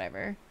eyelid or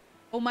whatever.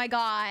 Oh my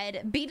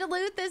god,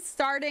 Beetaluth is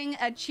starting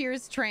a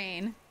Cheers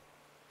train.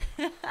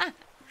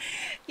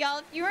 Y'all,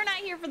 if you were not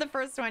here for the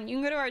first one, you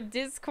can go to our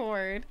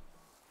Discord.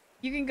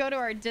 You can go to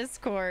our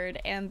Discord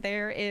and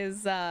there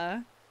is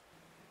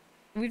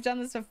we've done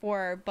this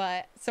before,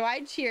 but so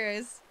I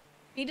cheers.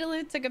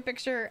 Beetaluth took a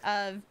picture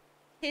of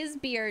his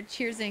beer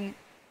cheersing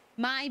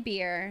my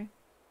beer.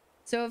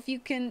 So if you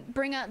can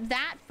bring up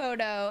that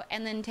photo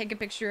and then take a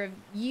picture of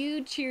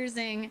you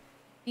cheersing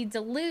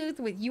Beetaluth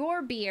with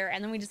your beer,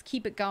 and then we just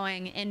keep it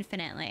going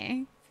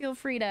infinitely. Feel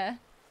free to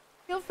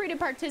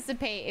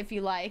participate if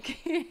you like.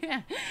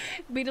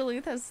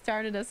 Beetaluth has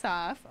started us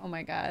off. Oh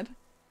my god.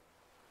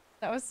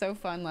 That was so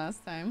fun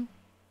last time.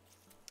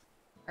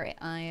 All right,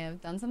 I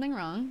have done something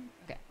wrong.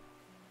 Okay.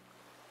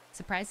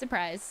 Surprise,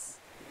 surprise.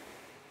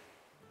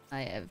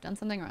 I have done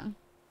something wrong.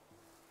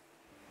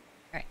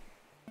 All right.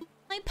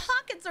 My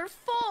pockets are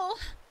full.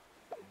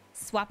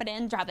 Swap it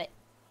in, drop it.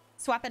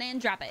 Swap it in,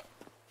 drop it.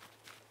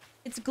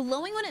 It's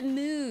glowing when it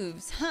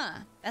moves. Huh.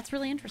 That's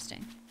really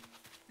interesting.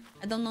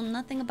 I don't know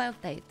nothing about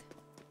that.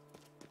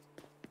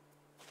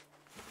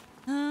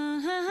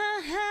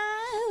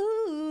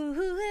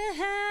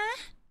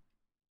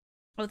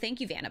 Oh, thank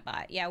you,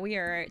 Vanabot. Yeah, we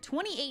are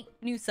 28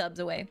 new subs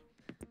away.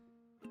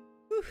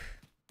 Whew.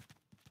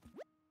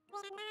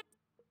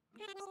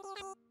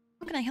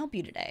 How can I help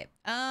you today?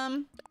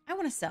 I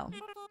want to sell.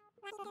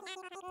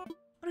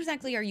 What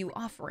exactly are you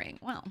offering?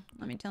 Well,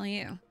 let me tell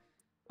you.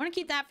 I want to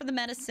keep that for the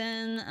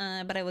medicine,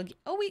 but I will...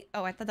 Oh,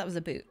 I thought that was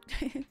a boot.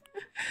 I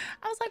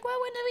was like,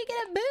 well, when did we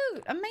get a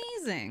boot?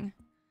 Amazing.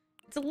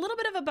 It's a little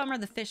bit of a bummer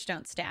the fish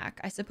don't stack.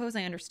 I suppose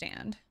I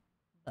understand.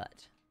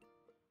 But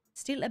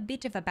still a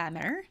bit of a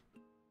bummer.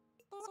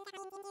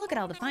 Look at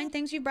all the fine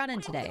things you brought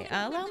in today.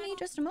 Allow me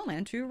just a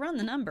moment to run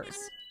the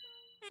numbers.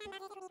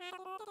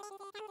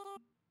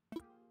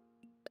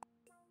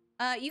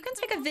 You can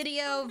take a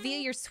video via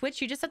your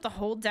Switch. You just have to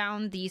hold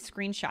down the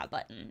screenshot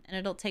button and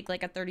it'll take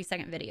like a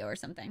 30-second video or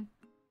something.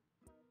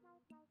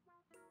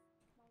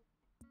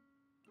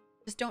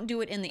 Just don't do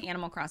it in the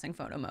Animal Crossing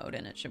photo mode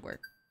and it should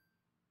work.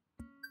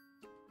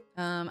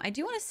 I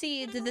do want to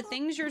see, did the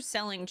things you're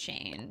selling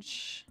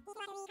change?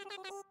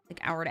 Like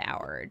hour to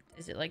hour.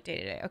 Is it like day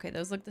to day? Okay,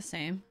 those look the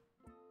same.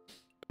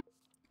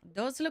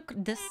 Those look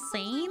the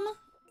same?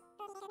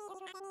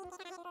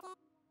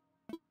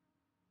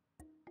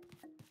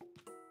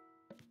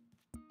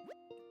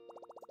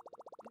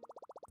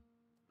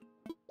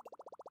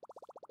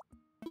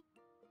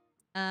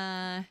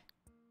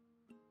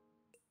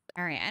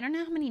 All right, I don't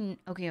know how many.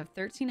 Okay, you have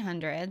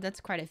 1,300. That's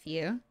quite a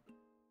few.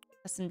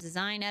 Custom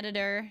design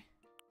editor.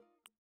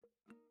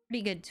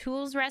 Pretty good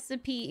tools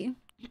recipe.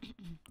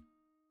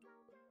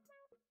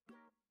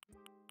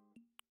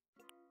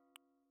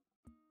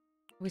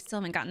 We still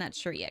haven't gotten that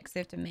shirt yet because they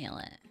have to mail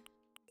it.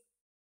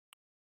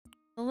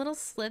 The little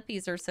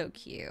slippies are so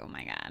cute. Oh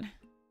my god.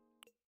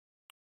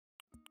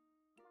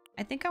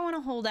 I think I want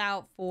to hold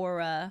out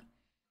for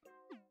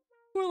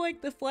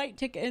like the flight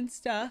ticket and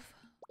stuff.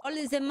 All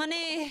is the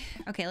money.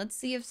 Okay, let's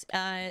see if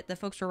the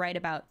folks were right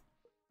about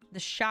the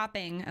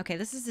shopping. Okay,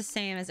 this is the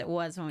same as it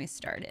was when we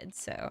started.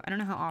 So I don't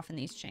know how often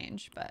these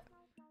change, but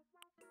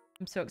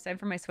I'm so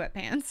excited for my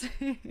sweatpants.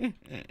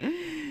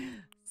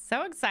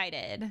 So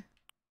excited.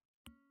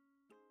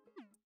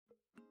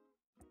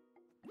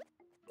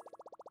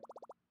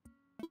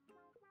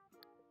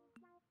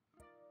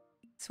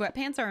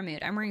 Sweatpants are a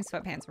mood. I'm wearing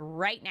sweatpants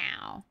right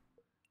now.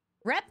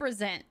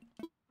 Represent.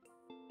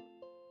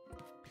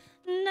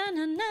 Na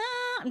na na.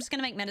 I'm just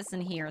gonna make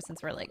medicine here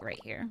since we're like right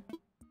here.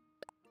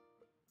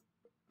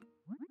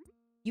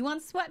 You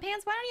want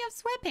sweatpants? Why don't you have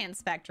sweatpants,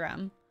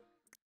 Spectrum?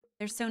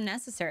 They're so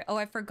necessary. Oh,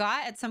 I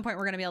forgot at some point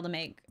we're gonna be able to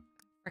make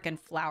freaking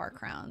flower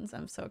crowns.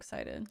 I'm so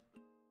excited.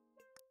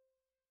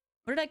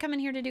 What did I come in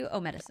here to do? Oh,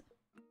 medicine.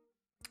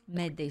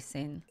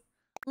 Medicine.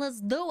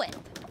 Let's do it.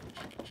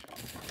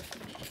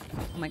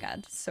 Oh my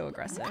god, so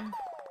aggressive.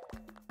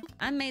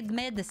 I made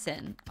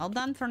medicine. All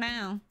done for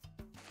now.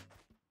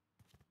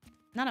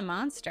 Not a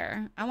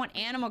monster. I want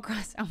Animal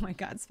Crossing. Oh my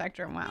god,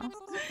 Spectrum, wow.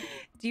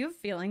 Do you have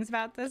feelings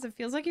about this? It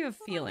feels like you have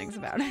feelings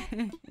about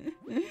it.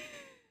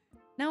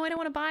 No, I don't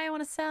want to buy, I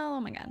want to sell.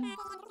 Oh my god.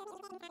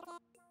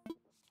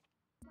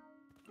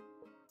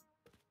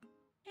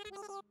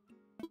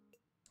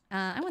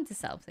 I want to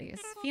sell, please.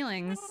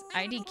 Feelings.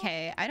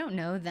 IDK. I don't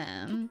know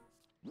them.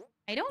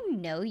 I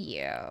don't know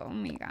you. Oh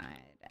my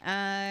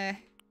god.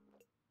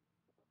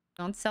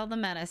 Don't sell the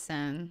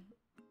medicine.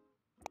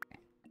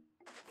 Okay.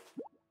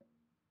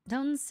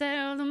 Don't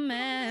sell the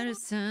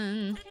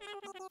medicine.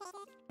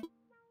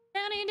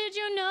 Danny, did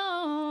you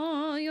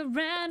know you're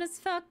red as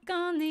fuck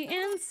on the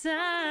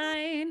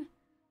inside?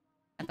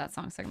 That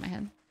song stuck in my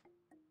head.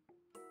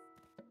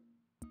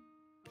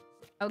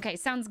 Okay,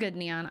 sounds good,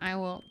 Neon. I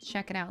will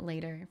check it out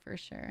later for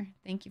sure.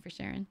 Thank you for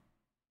sharing.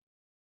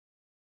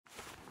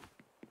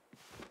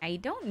 I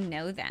don't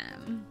know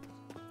them.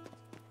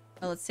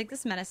 Well, let's take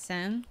this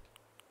medicine.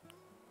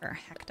 For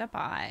hecked up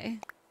eye.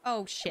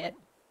 Oh, shit.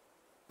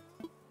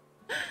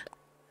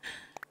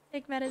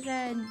 Take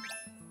medicine.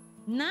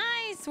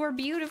 Nice! We're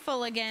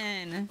beautiful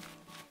again.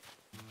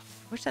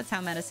 Wish that's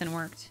how medicine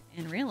worked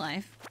in real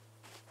life.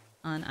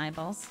 On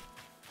eyeballs.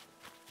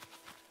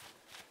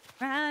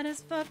 Right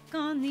as fuck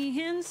on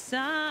the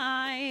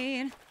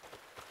inside.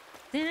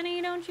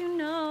 Danny, don't you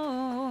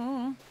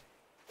know?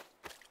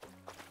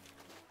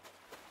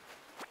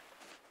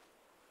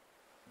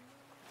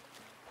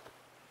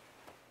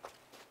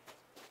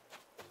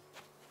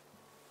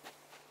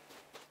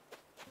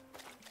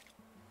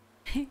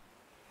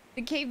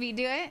 Did KB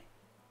do it?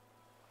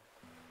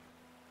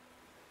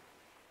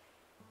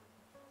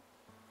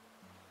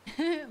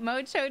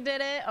 Mocho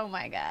did it? Oh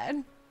my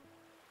god.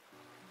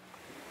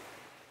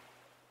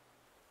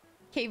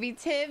 KB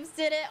Tibbs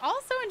did it.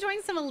 Also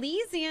enjoying some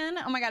Elysian.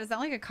 Oh my god, is that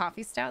like a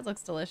coffee stout? It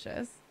looks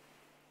delicious.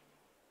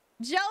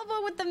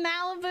 Jelba with the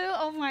Malibu.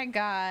 Oh my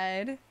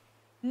god.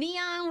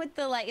 Neon with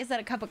the like, is that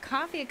a cup of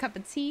coffee, a cup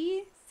of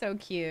tea? So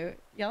cute.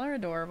 Y'all are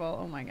adorable.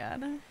 Oh my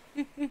god.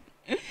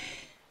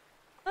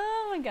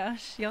 Oh my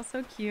gosh, y'all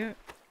so cute.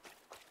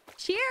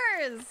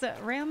 Cheers!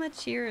 Rama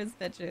cheers,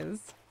 bitches.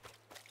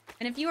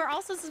 And if you are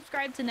also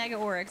subscribed to Nega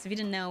Oryx, if you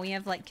didn't know, we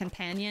have like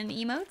companion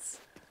emotes.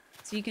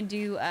 So you can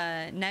do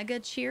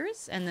Nega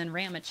cheers and then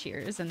Rama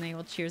cheers, and they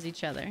will cheers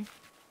each other.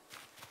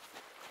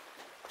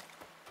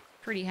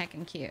 Pretty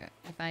heckin' cute,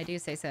 if I do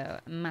say so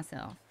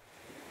myself.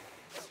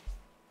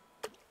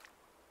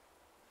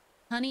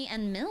 Honey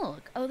and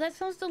milk. Oh, that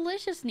sounds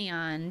delicious,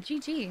 Neon.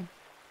 GG.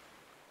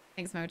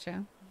 Thanks,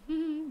 Mocho.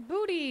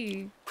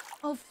 Booty.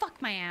 Oh,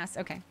 fuck my ass.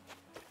 Okay.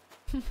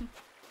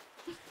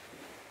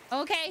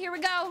 Okay, here we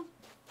go.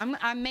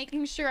 I'm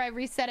making sure I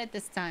reset it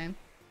this time.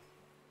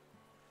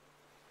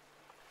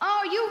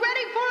 Are you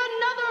ready for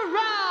another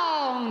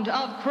round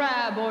of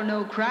crab or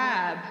no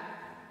crab?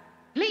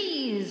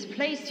 Please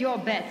place your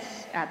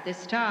bets at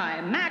this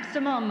time.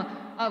 Maximum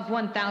of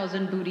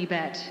 1,000 booty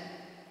bet.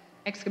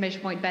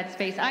 Exclamation point bet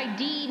space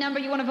ID number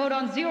you want to vote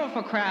on. 0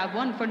 for crab,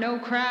 1 for no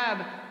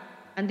crab.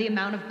 And the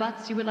amount of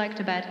butts you would like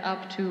to bet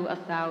up to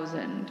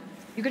 1,000.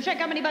 You can check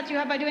how many butts you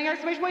have by doing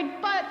exclamation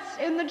point butts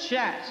in the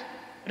chat.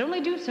 But only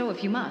do so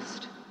if you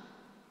must.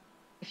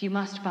 If you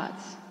must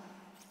butts.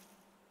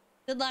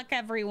 Good luck,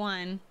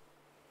 everyone.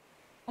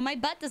 Well, my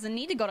butt doesn't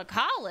need to go to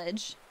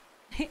college.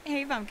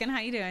 Hey, Pumpkin, how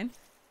you doing?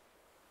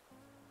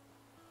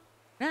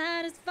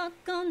 Right as fuck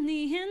on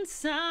the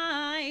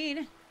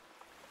inside.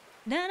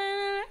 Da, da,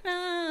 da,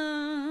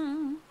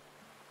 da.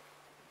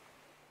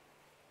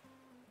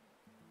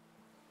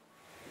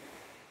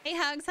 Hey,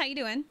 Hugs, how you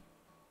doing?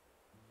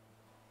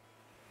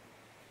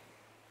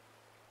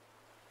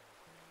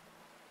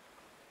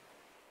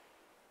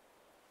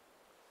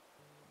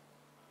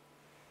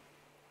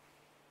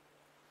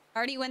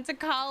 Already went to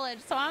college,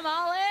 so I'm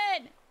all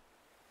in.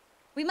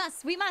 We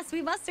must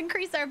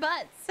increase our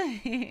butts. All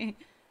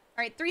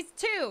right, 3,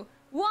 2,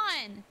 1.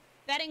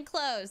 Betting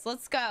closed.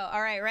 Let's go.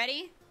 All right,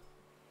 ready?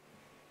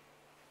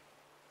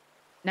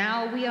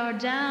 Now we are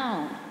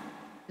down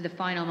to the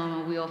final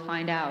moment. We will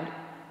find out.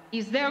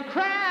 Is there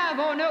crab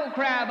or no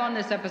crab on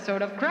this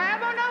episode of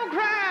Crab or No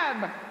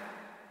Crab?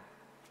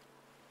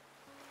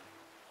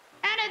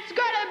 And it's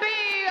gonna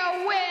be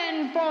a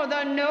win for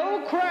the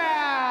no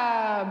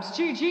crabs.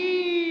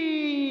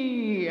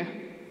 GG.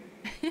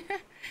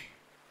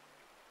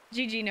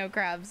 GG, no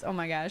crabs. Oh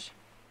my gosh.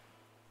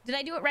 Did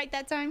I do it right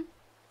that time?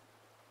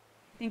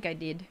 I think I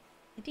did.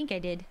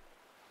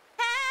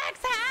 Hex,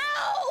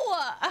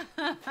 how?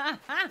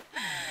 How?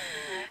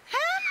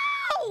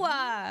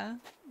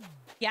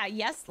 Yeah,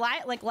 yes,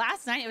 like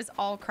last night it was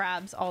all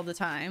crabs all the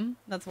time.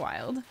 That's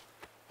wild.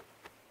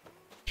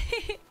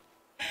 Hex,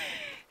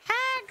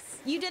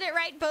 you did it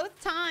right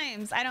both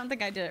times. I don't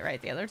think I did it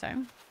right the other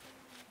time.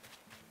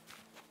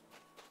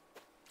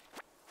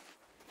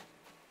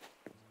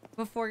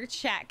 Before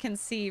chat can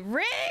see.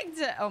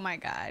 Rigged! Oh my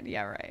god.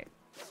 Yeah, right.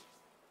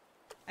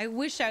 I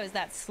wish I was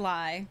that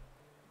sly.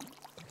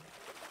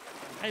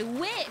 I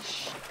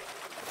wish.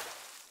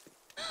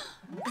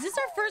 Is this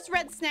our first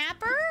red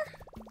snapper?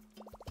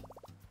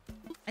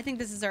 I think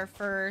this is our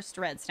first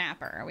red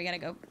snapper. We gotta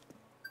go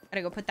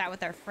put that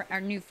with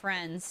our new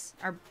friends.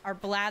 Our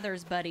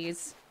blathers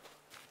buddies.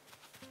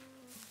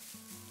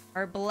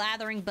 Our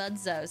blathering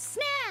budzos.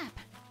 Snap!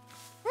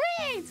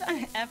 Rigged!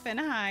 Effing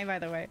high, by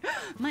the way.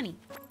 Money.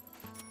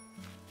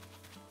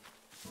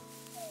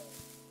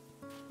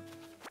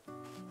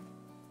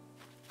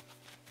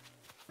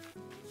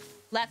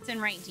 Left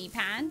and right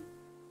D-pad.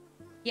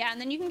 Yeah,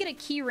 and then you can get a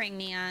key ring,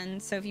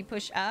 Neon. So if you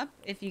push up,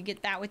 if you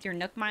get that with your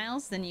Nook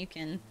Miles, then you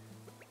can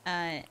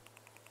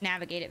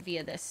navigate it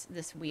via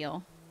this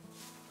wheel.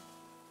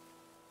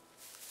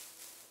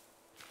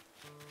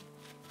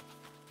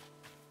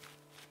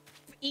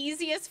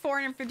 Easiest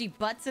 450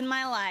 butts in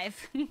my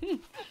life.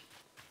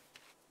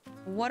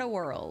 What a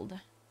world.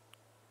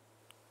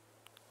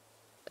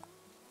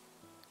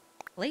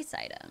 Place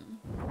item.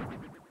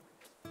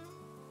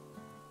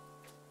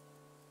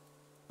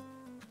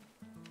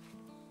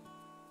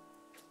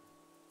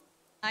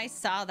 I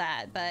saw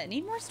that, but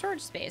need more storage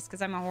space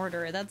because I'm a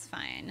hoarder. That's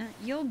fine.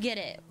 You'll get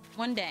it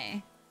one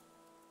day.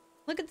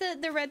 Look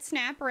at the red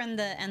snapper and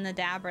the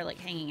dabber like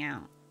hanging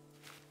out.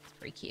 It's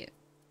pretty cute.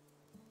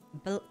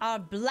 Our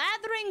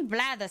blathering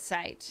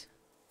blathercite.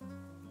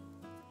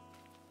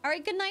 All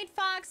right, good night,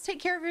 Fox. Take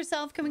care of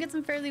yourself. Can we get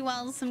some fairly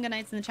well? Some good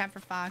nights in the chat for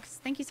Fox.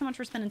 Thank you so much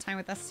for spending time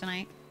with us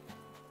tonight.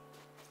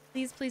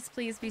 Please, please,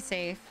 please be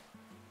safe.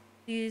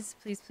 Please,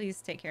 please,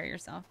 please take care of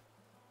yourself.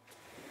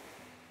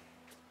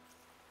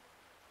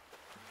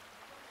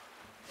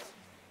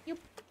 Yep.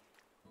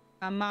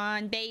 Come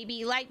on,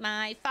 baby, light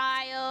my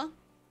fire.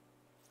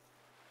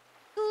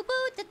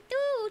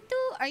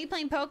 Are you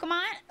playing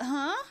Pokemon?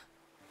 Huh?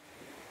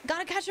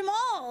 Gotta catch them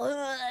all.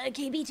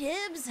 KB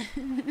Tibbs.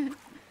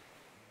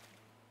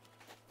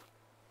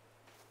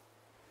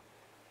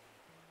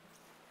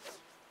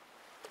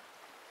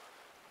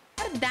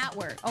 How did that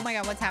work? Oh my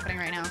god, what's happening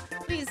right now?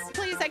 Please,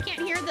 please, I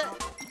can't hear the...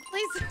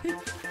 Please.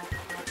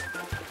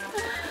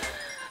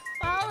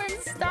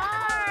 Fallen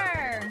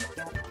Star.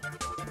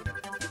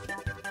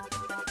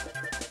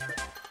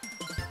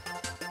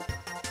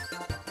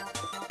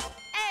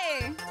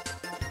 Hey.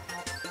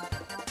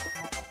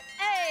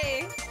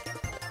 Hey.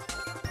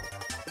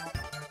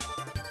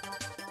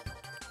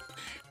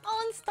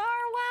 Fallen Star,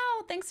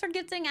 wow. Thanks for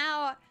gifting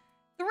out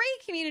 3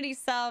 community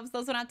subs.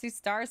 Those went out to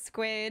Star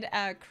Squid,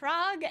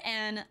 Krog,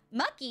 and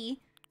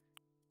Mucky.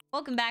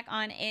 Welcome back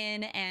on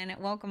in, and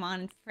welcome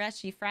on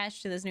freshy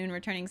fresh to those new and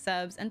returning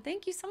subs. And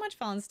thank you so much,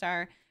 Fallen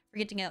Star, for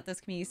getting out those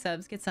community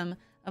subs. Get some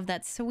of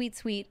that sweet,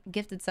 sweet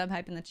gifted sub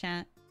hype in the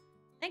chat.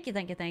 Thank you,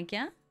 thank you, thank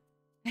you.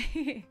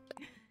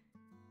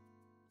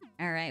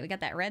 All right, we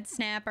got that red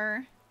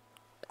snapper.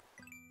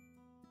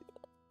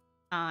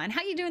 And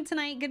how you doing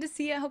tonight? Good to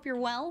see you. I hope you're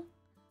well.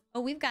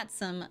 Oh, we've got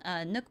some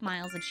Nook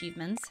Miles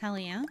achievements. Hell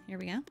yeah. Here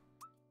we go.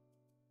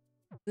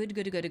 Good,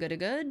 good, good, good,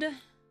 good.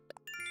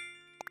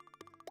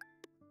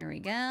 Here we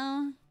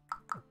go.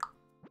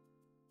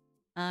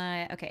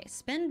 Okay.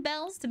 Spin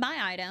bells to buy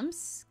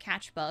items.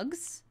 Catch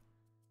bugs.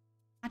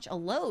 Catch a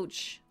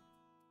loach.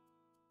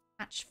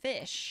 Catch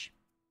fish.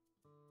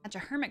 Catch a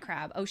hermit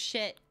crab. Oh,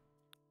 shit.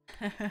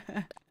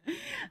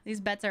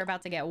 These bets are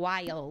about to get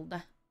wild.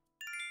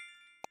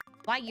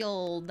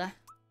 Wild.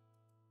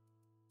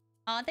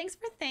 Thanks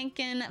for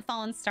thanking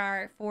Fallen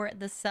Star for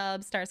the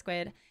sub, Star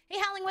Squid. Hey,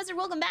 Howling Wizard,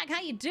 welcome back.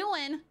 How you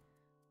doing?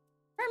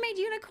 Mermaid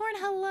Unicorn,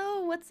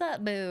 hello. What's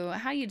up, boo?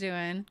 How you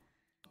doing?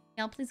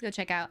 Y'all, please go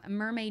check out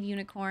Mermaid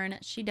Unicorn.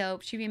 She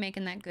dope. She be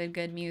making that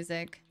good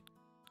music.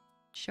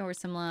 Show her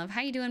some love.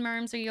 How you doing,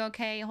 Merms? Are you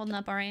okay? Holding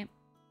up all right?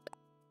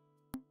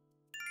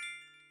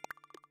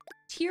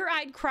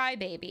 Tear-eyed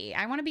crybaby.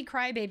 I want to be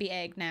crybaby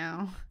egg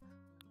now.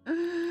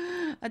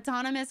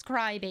 Autonomous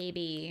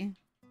crybaby.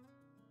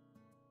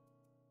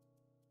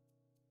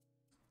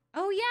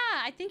 Oh,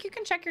 yeah. I think you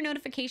can check your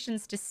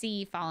notifications to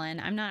see, Fallen.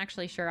 I'm not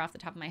actually sure off the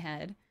top of my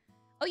head.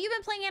 Oh, you've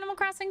been playing Animal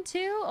Crossing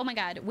too? Oh my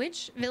god.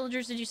 Which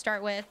villagers did you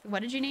start with?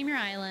 What did you name your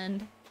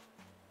island?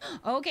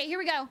 Okay, here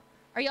we go.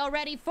 Are y'all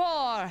ready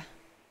for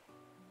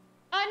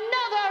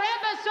another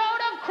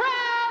episode of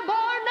Crab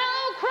or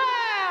No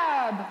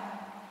Crab?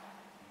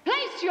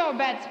 Place your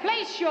bets,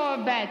 place your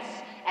bets.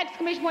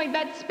 Exclamation point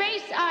bet,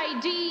 space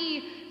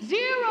ID,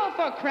 0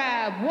 for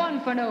crab, 1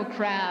 for no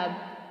crab.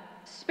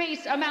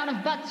 Space amount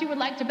of butts you would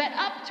like to bet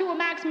up to a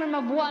maximum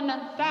of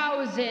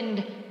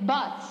 1,000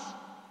 butts.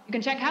 You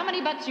can check how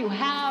many butts you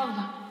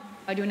have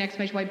by doing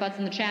exclamation point butts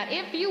in the chat.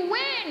 If you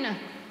win,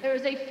 there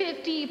is a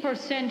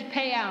 50%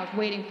 payout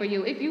waiting for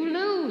you. If you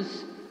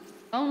lose,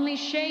 only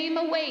shame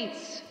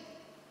awaits.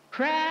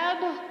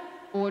 Crab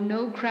or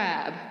no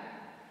crab?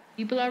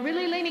 People are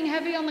really leaning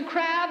heavy on the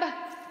crab.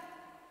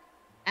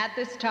 At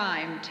this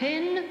time,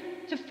 10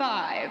 to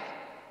 5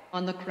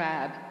 on the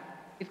crab.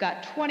 We've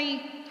got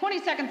 20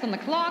 seconds on the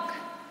clock.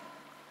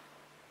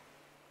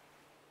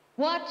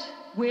 What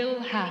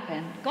will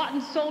happen? Gotten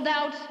sold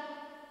out.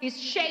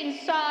 He's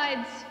changed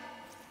sides.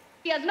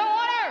 He has no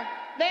honor.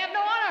 They have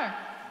no honor.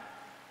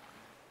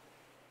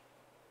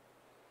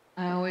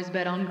 I always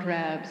bet on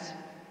crabs.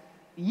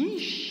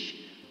 Yeesh.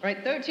 All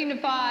right, 13 to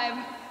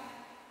 5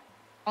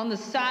 on the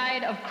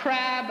side of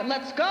crab.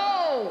 Let's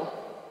go.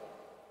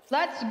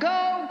 Let's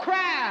go,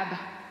 crab.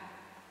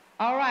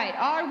 All right,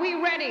 are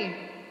we ready?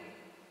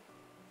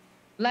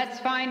 Let's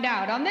find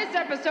out on this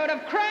episode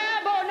of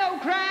Crab or No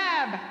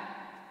Crab.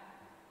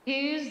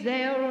 Is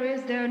there or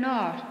is there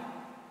not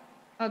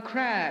a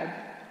crab?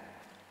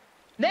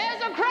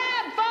 There's a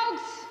crab,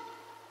 folks!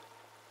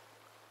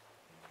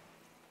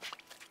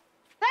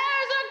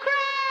 There's a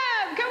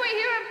crab! Can we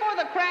hear it for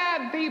the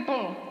crab,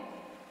 people?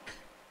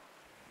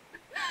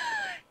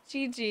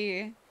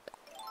 GG.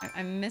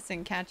 I'm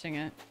missing catching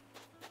it.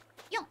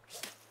 Yo.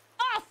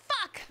 Oh,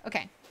 fuck!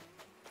 Okay.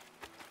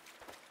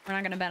 We're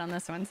not gonna bet on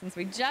this one since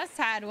we just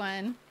had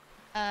one.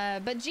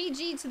 But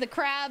GG to the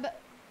crab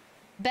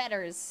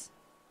betters.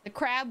 The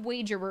crab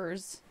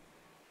wagerers.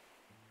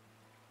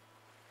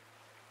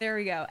 There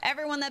we go.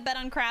 Everyone that bet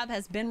on crab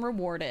has been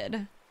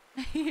rewarded.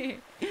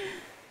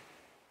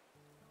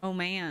 Oh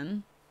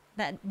man.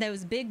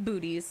 Those big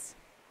booties.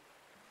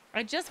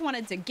 I just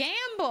wanted to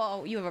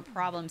gamble. You have a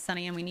problem,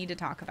 Sonny, and we need to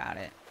talk about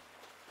it.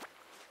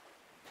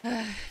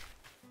 Man,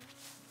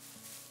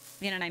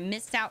 and I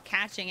missed out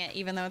catching it,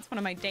 even though it's one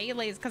of my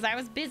dailies, because I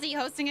was busy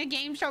hosting a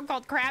game show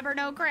called Crab or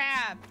No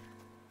Crab.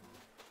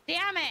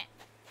 Damn it.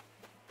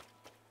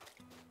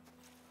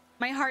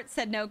 My heart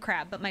said no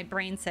crab, but my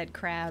brain said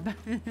crab.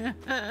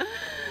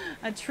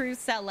 A true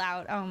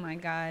sellout. Oh my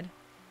god.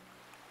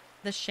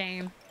 The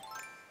shame.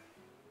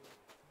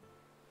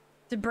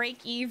 To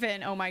break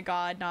even. Oh my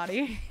god,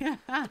 naughty.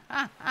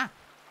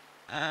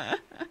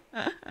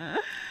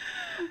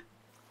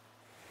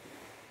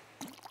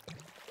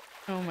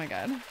 Oh my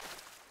god.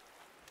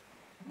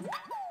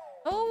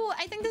 Oh,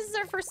 I think this is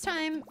our first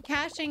time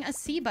catching a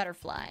sea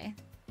butterfly.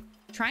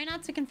 Try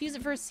not to confuse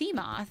it for a sea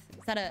moth.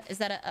 Is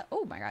that a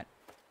oh my god.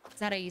 Is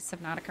that a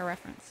Subnautica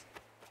reference?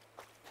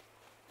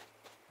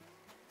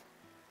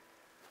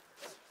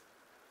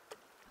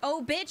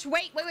 Oh, bitch.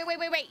 Wait.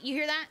 You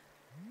hear that?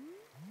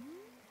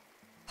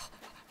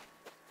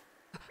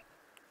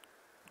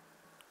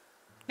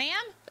 Ma'am?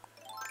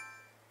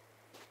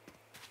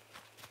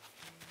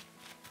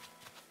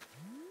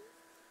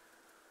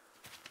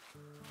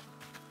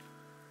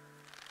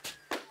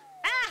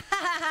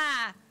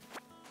 Ah!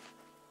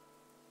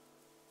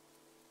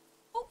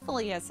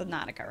 Hopefully a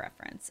Subnautica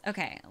reference.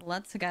 Okay,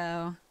 let's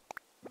go.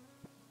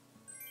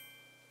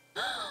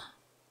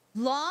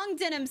 Long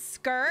denim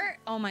skirt.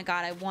 Oh my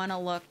god, I want to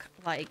look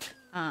like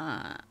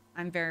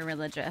I'm very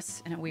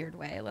religious in a weird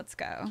way. Let's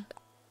go.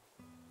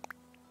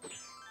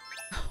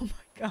 Oh my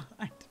god.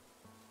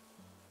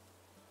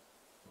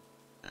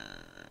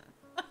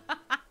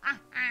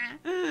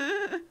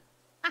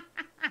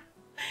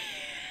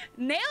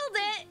 Nailed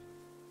it.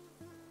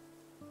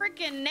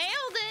 Freaking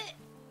nailed it.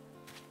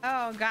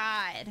 Oh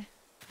god.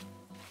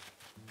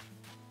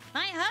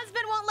 My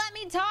husband won't let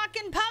me talk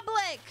in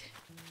public.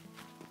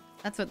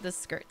 That's what this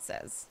skirt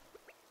says.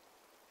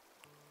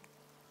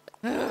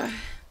 Ugh.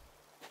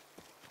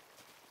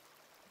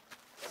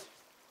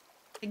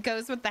 It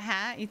goes with the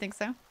hat? You think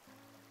so?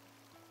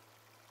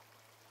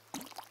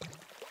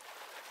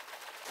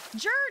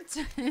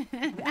 Jert!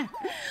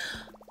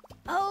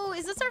 Oh,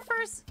 is this our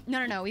first?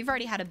 No. We've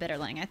already had a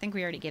bitterling. I think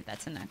we already gave that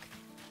to Nook.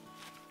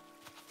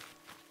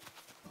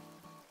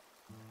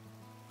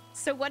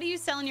 So what do you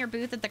sell in your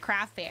booth at the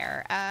craft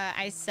fair?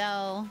 I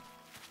sell...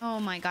 Oh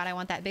my god, I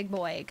want that big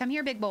boy. Come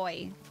here, big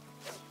boy.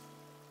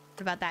 What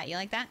about that? You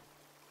like that?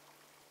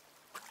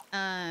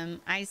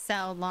 I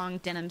sell long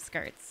denim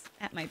skirts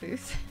at my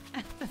booth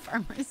at the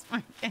farmer's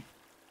market.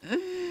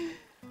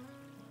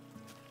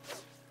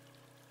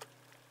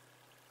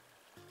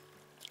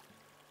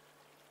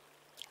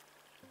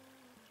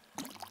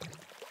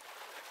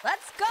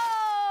 Let's go!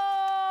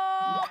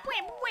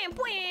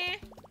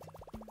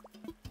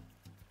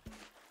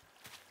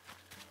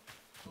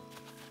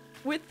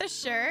 With the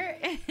shirt?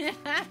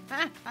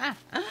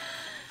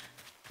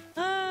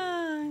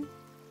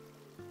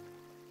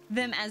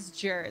 Them as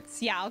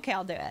jerts. Yeah, okay,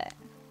 I'll do it.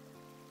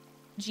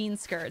 Jean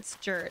skirts,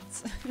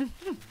 jerts.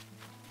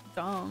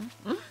 Dumb.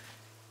 Look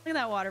at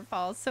that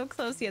waterfall. So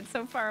close yet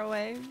so far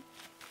away.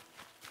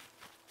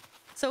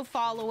 So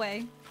far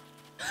away.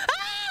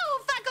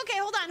 Oh, fuck. Okay,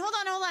 hold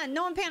on.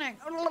 No one panic.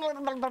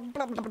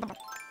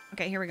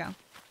 Okay, here we go.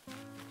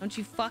 Don't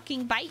you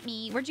fucking bite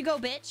me. Where'd you go,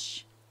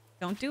 bitch?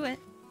 Don't do it.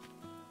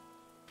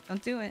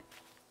 Don't do it.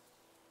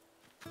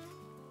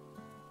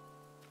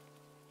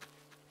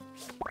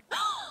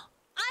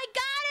 I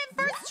got it!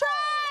 First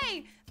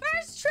try!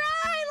 First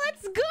try!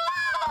 Let's go!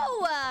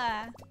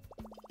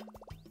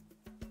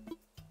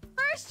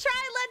 First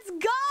try, let's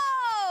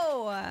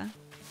go!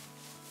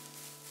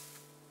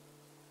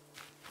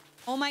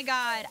 Oh my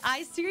god.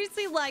 I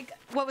seriously, like,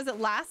 what was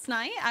it, last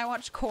night? I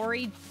watched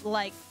Corey,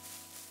 like,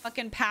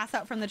 fucking pass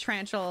out from the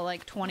tarantula,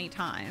 like, 20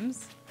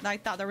 times. I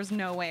thought there was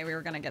no way we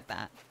were gonna get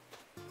that.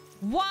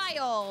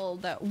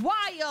 Wild!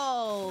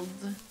 Wild!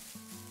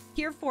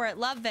 Here for it.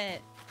 Love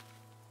it.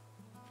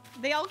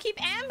 They all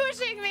keep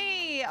ambushing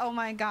me! Oh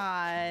my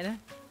god.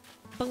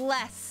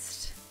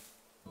 Blessed.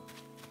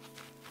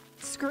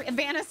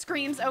 Vanna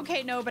screams,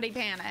 okay, nobody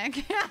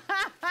panic.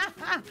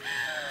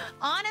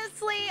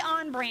 Honestly,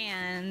 on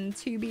brand,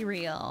 to be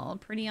real.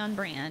 Pretty on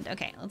brand.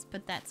 Okay, let's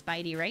put that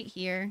Spidey right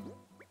here.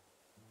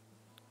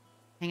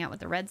 Hang out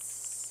with the red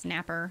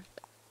snapper.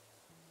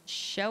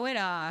 Show it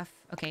off.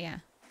 Okay, yeah.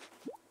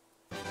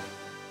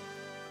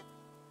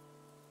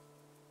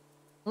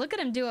 Look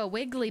at him do a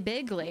wiggly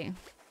biggly.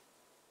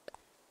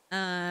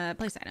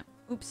 Place item.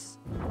 Oops.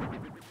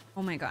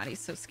 Oh my god, he's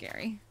so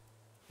scary.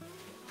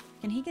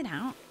 Can he get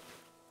out?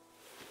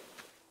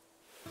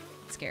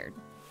 Scared.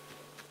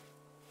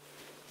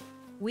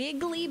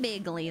 Wiggly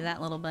biggly,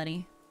 that little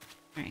buddy.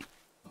 All right.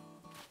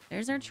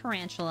 There's our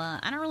tarantula.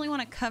 I don't really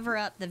want to cover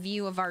up the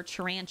view of our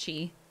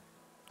taranchi.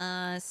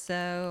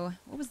 So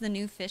what was the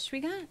new fish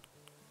we got?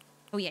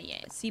 Oh yeah.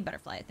 Sea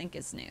butterfly, I think,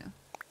 is new.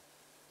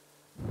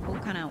 We'll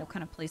kind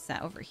of place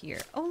that over here.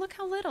 Oh, look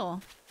how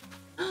little.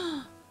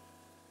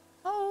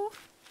 Oh,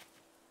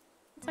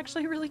 it's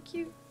actually really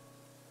cute.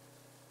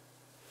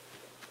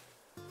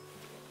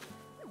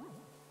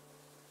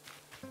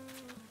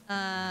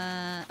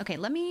 Okay,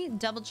 let me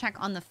double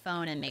check on the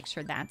phone and make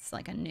sure that's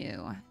like a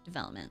new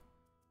development.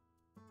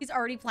 He's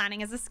already planning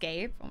his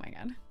escape. Oh my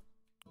god.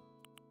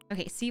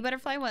 Okay, sea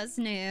butterfly was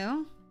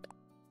new.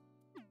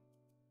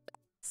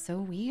 So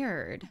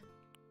weird.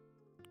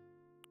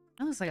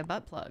 That looks like a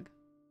butt plug.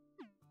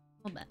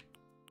 A little bit.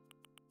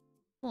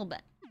 A little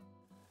bit.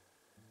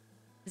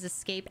 His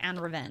escape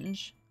and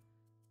revenge.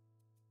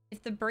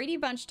 If the Brady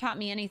Bunch taught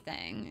me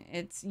anything,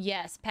 it's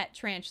yes, pet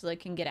tarantula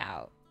can get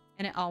out.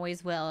 And it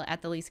always will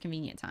at the least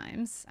convenient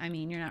times. I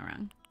mean, you're not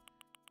wrong.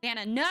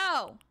 Vanna,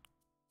 no!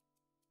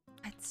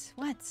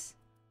 What?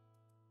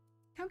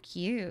 How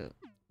cute.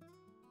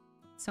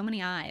 So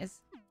many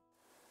eyes.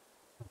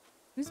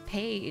 Who's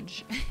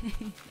Paige?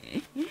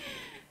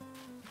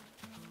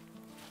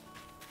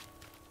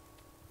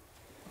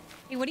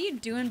 Hey, what are you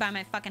doing by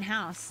my fucking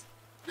house?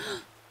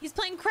 He's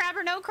playing crab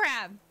or no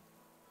crab.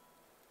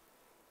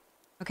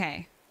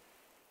 Okay.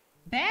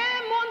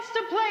 Bam wants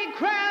to play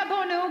crab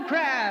or no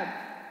crab.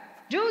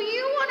 Do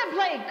you want to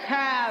play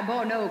crab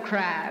or no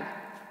crab?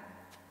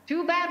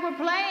 Too bad we're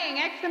playing!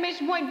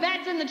 Exclamation point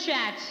bets in the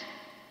chat.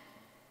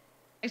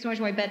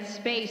 Exclamation point bet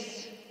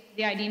space.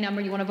 The ID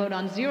number you want to vote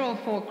on. 0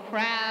 for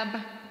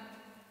crab.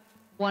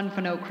 1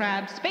 for no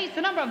crab. Space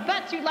the number of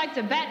bets you'd like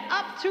to bet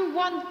up to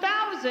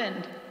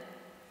 1,000.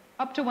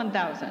 Up to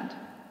 1,000.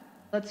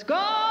 Let's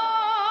go!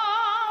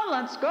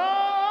 Let's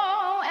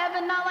go!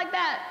 Evan, not like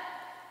that.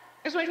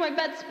 Exclamation point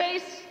bet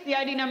space. The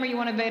ID number you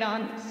want to bet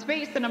on.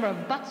 Space the number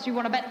of butts you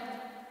want to bet.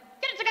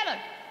 Get it together!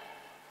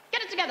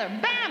 Get it together!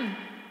 Bam!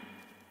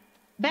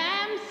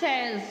 Bam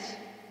says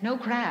no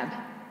crab.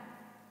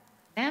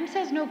 Bam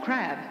says no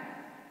crab.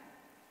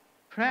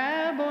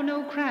 Crab or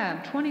no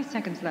crab? 20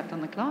 seconds left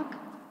on the clock.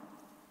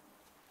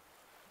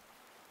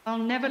 I'll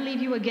never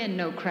leave you again,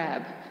 no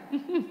crab.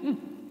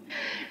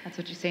 That's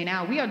what you say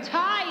now. We are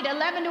tied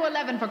 11 to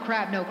 11 for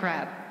crab, no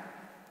crab.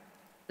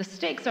 The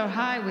stakes are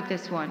high with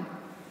this one.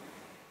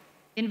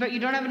 Invert, you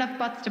don't have enough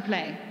butts to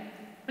play.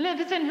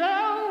 Maleficent,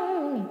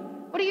 no!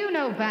 What do you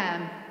know,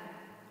 Bam?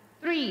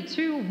 3,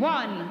 2,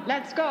 1,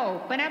 let's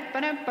go.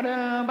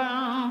 Ba-da-ba-da-ba-da-ba.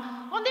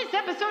 On this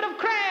episode of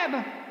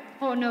Crab,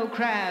 or No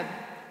Crab,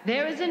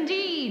 there is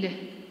indeed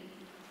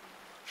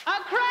a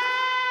crab!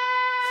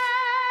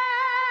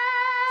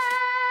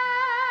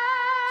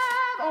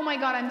 Oh my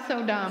god, I'm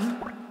so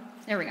dumb.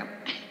 There we go.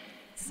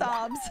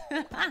 Sobs.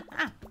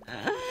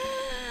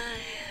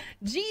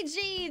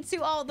 GG to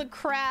all the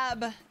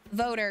crab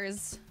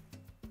voters.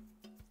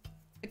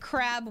 The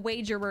crab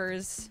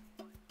wagerers.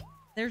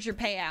 There's your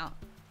payout.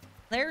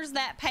 There's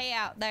that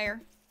payout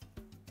there.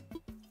 I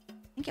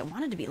think it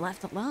wanted to be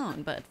left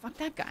alone, but fuck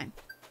that guy.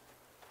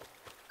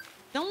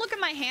 Don't look at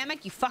my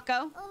hammock, you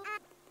fucko.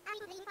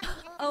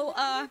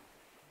 Oh,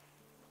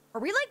 are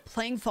we like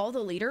playing Follow the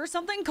Leader or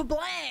something?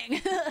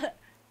 Kablang!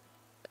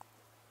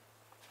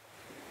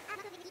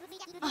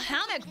 A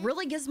hammock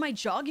really gives my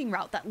jogging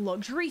route that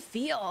luxury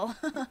feel.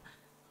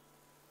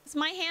 It's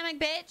my hammock,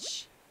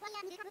 bitch.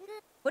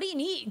 What do you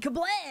need?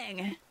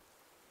 Kablang!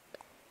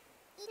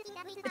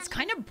 It's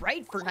kind of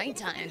bright for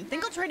nighttime.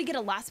 Think I'll try to get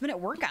a last-minute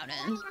workout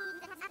in.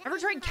 Ever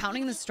tried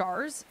counting the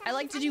stars? I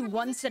like to do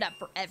one sit-up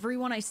for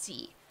everyone I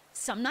see.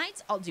 Some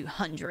nights, I'll do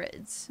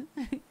hundreds.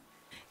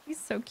 He's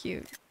so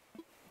cute.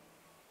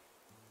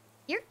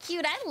 You're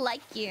cute. I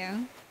like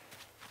you.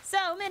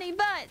 So many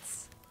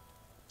butts.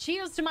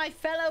 Cheers to my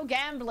fellow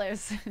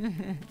gamblers.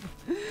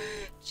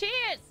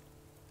 Cheers.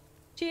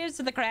 Cheers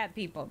to the crab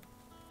people.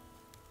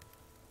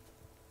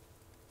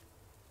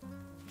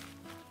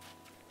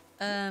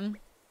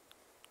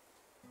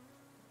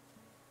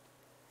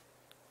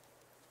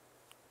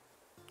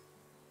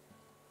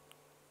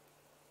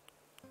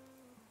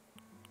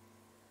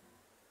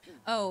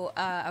 Oh,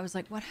 I was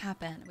like, what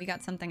happened? We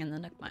got something in the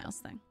Nook Miles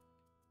thing.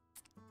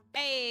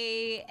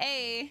 Hey,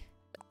 hey.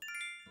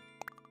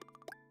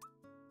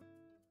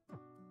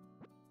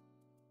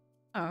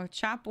 Oh,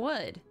 chop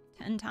wood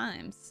 10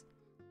 times.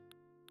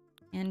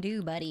 And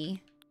do,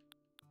 buddy.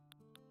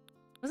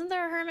 Wasn't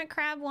there a hermit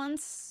crab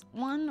once?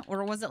 One?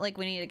 Or was it like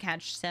we need to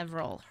catch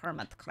several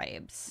hermit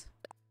crabs?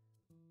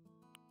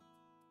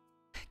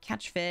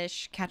 Catch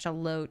fish, catch a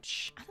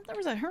loach. I thought there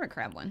was a hermit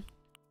crab one.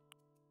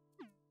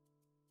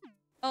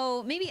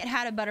 Oh, maybe it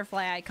had a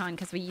butterfly icon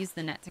because we used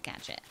the net to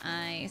catch it.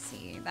 I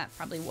see. That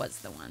probably was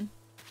the one.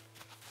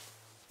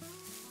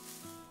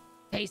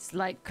 Taste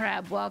like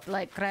crab, walk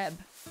like crab.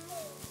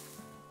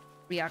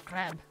 We are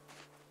crab.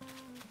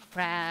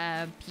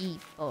 Crab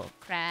people.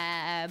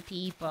 Crab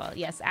people.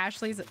 Yes,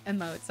 Ashley's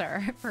emotes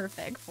are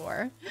perfect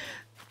for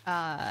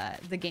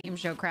the game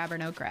show Crab or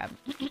No Crab.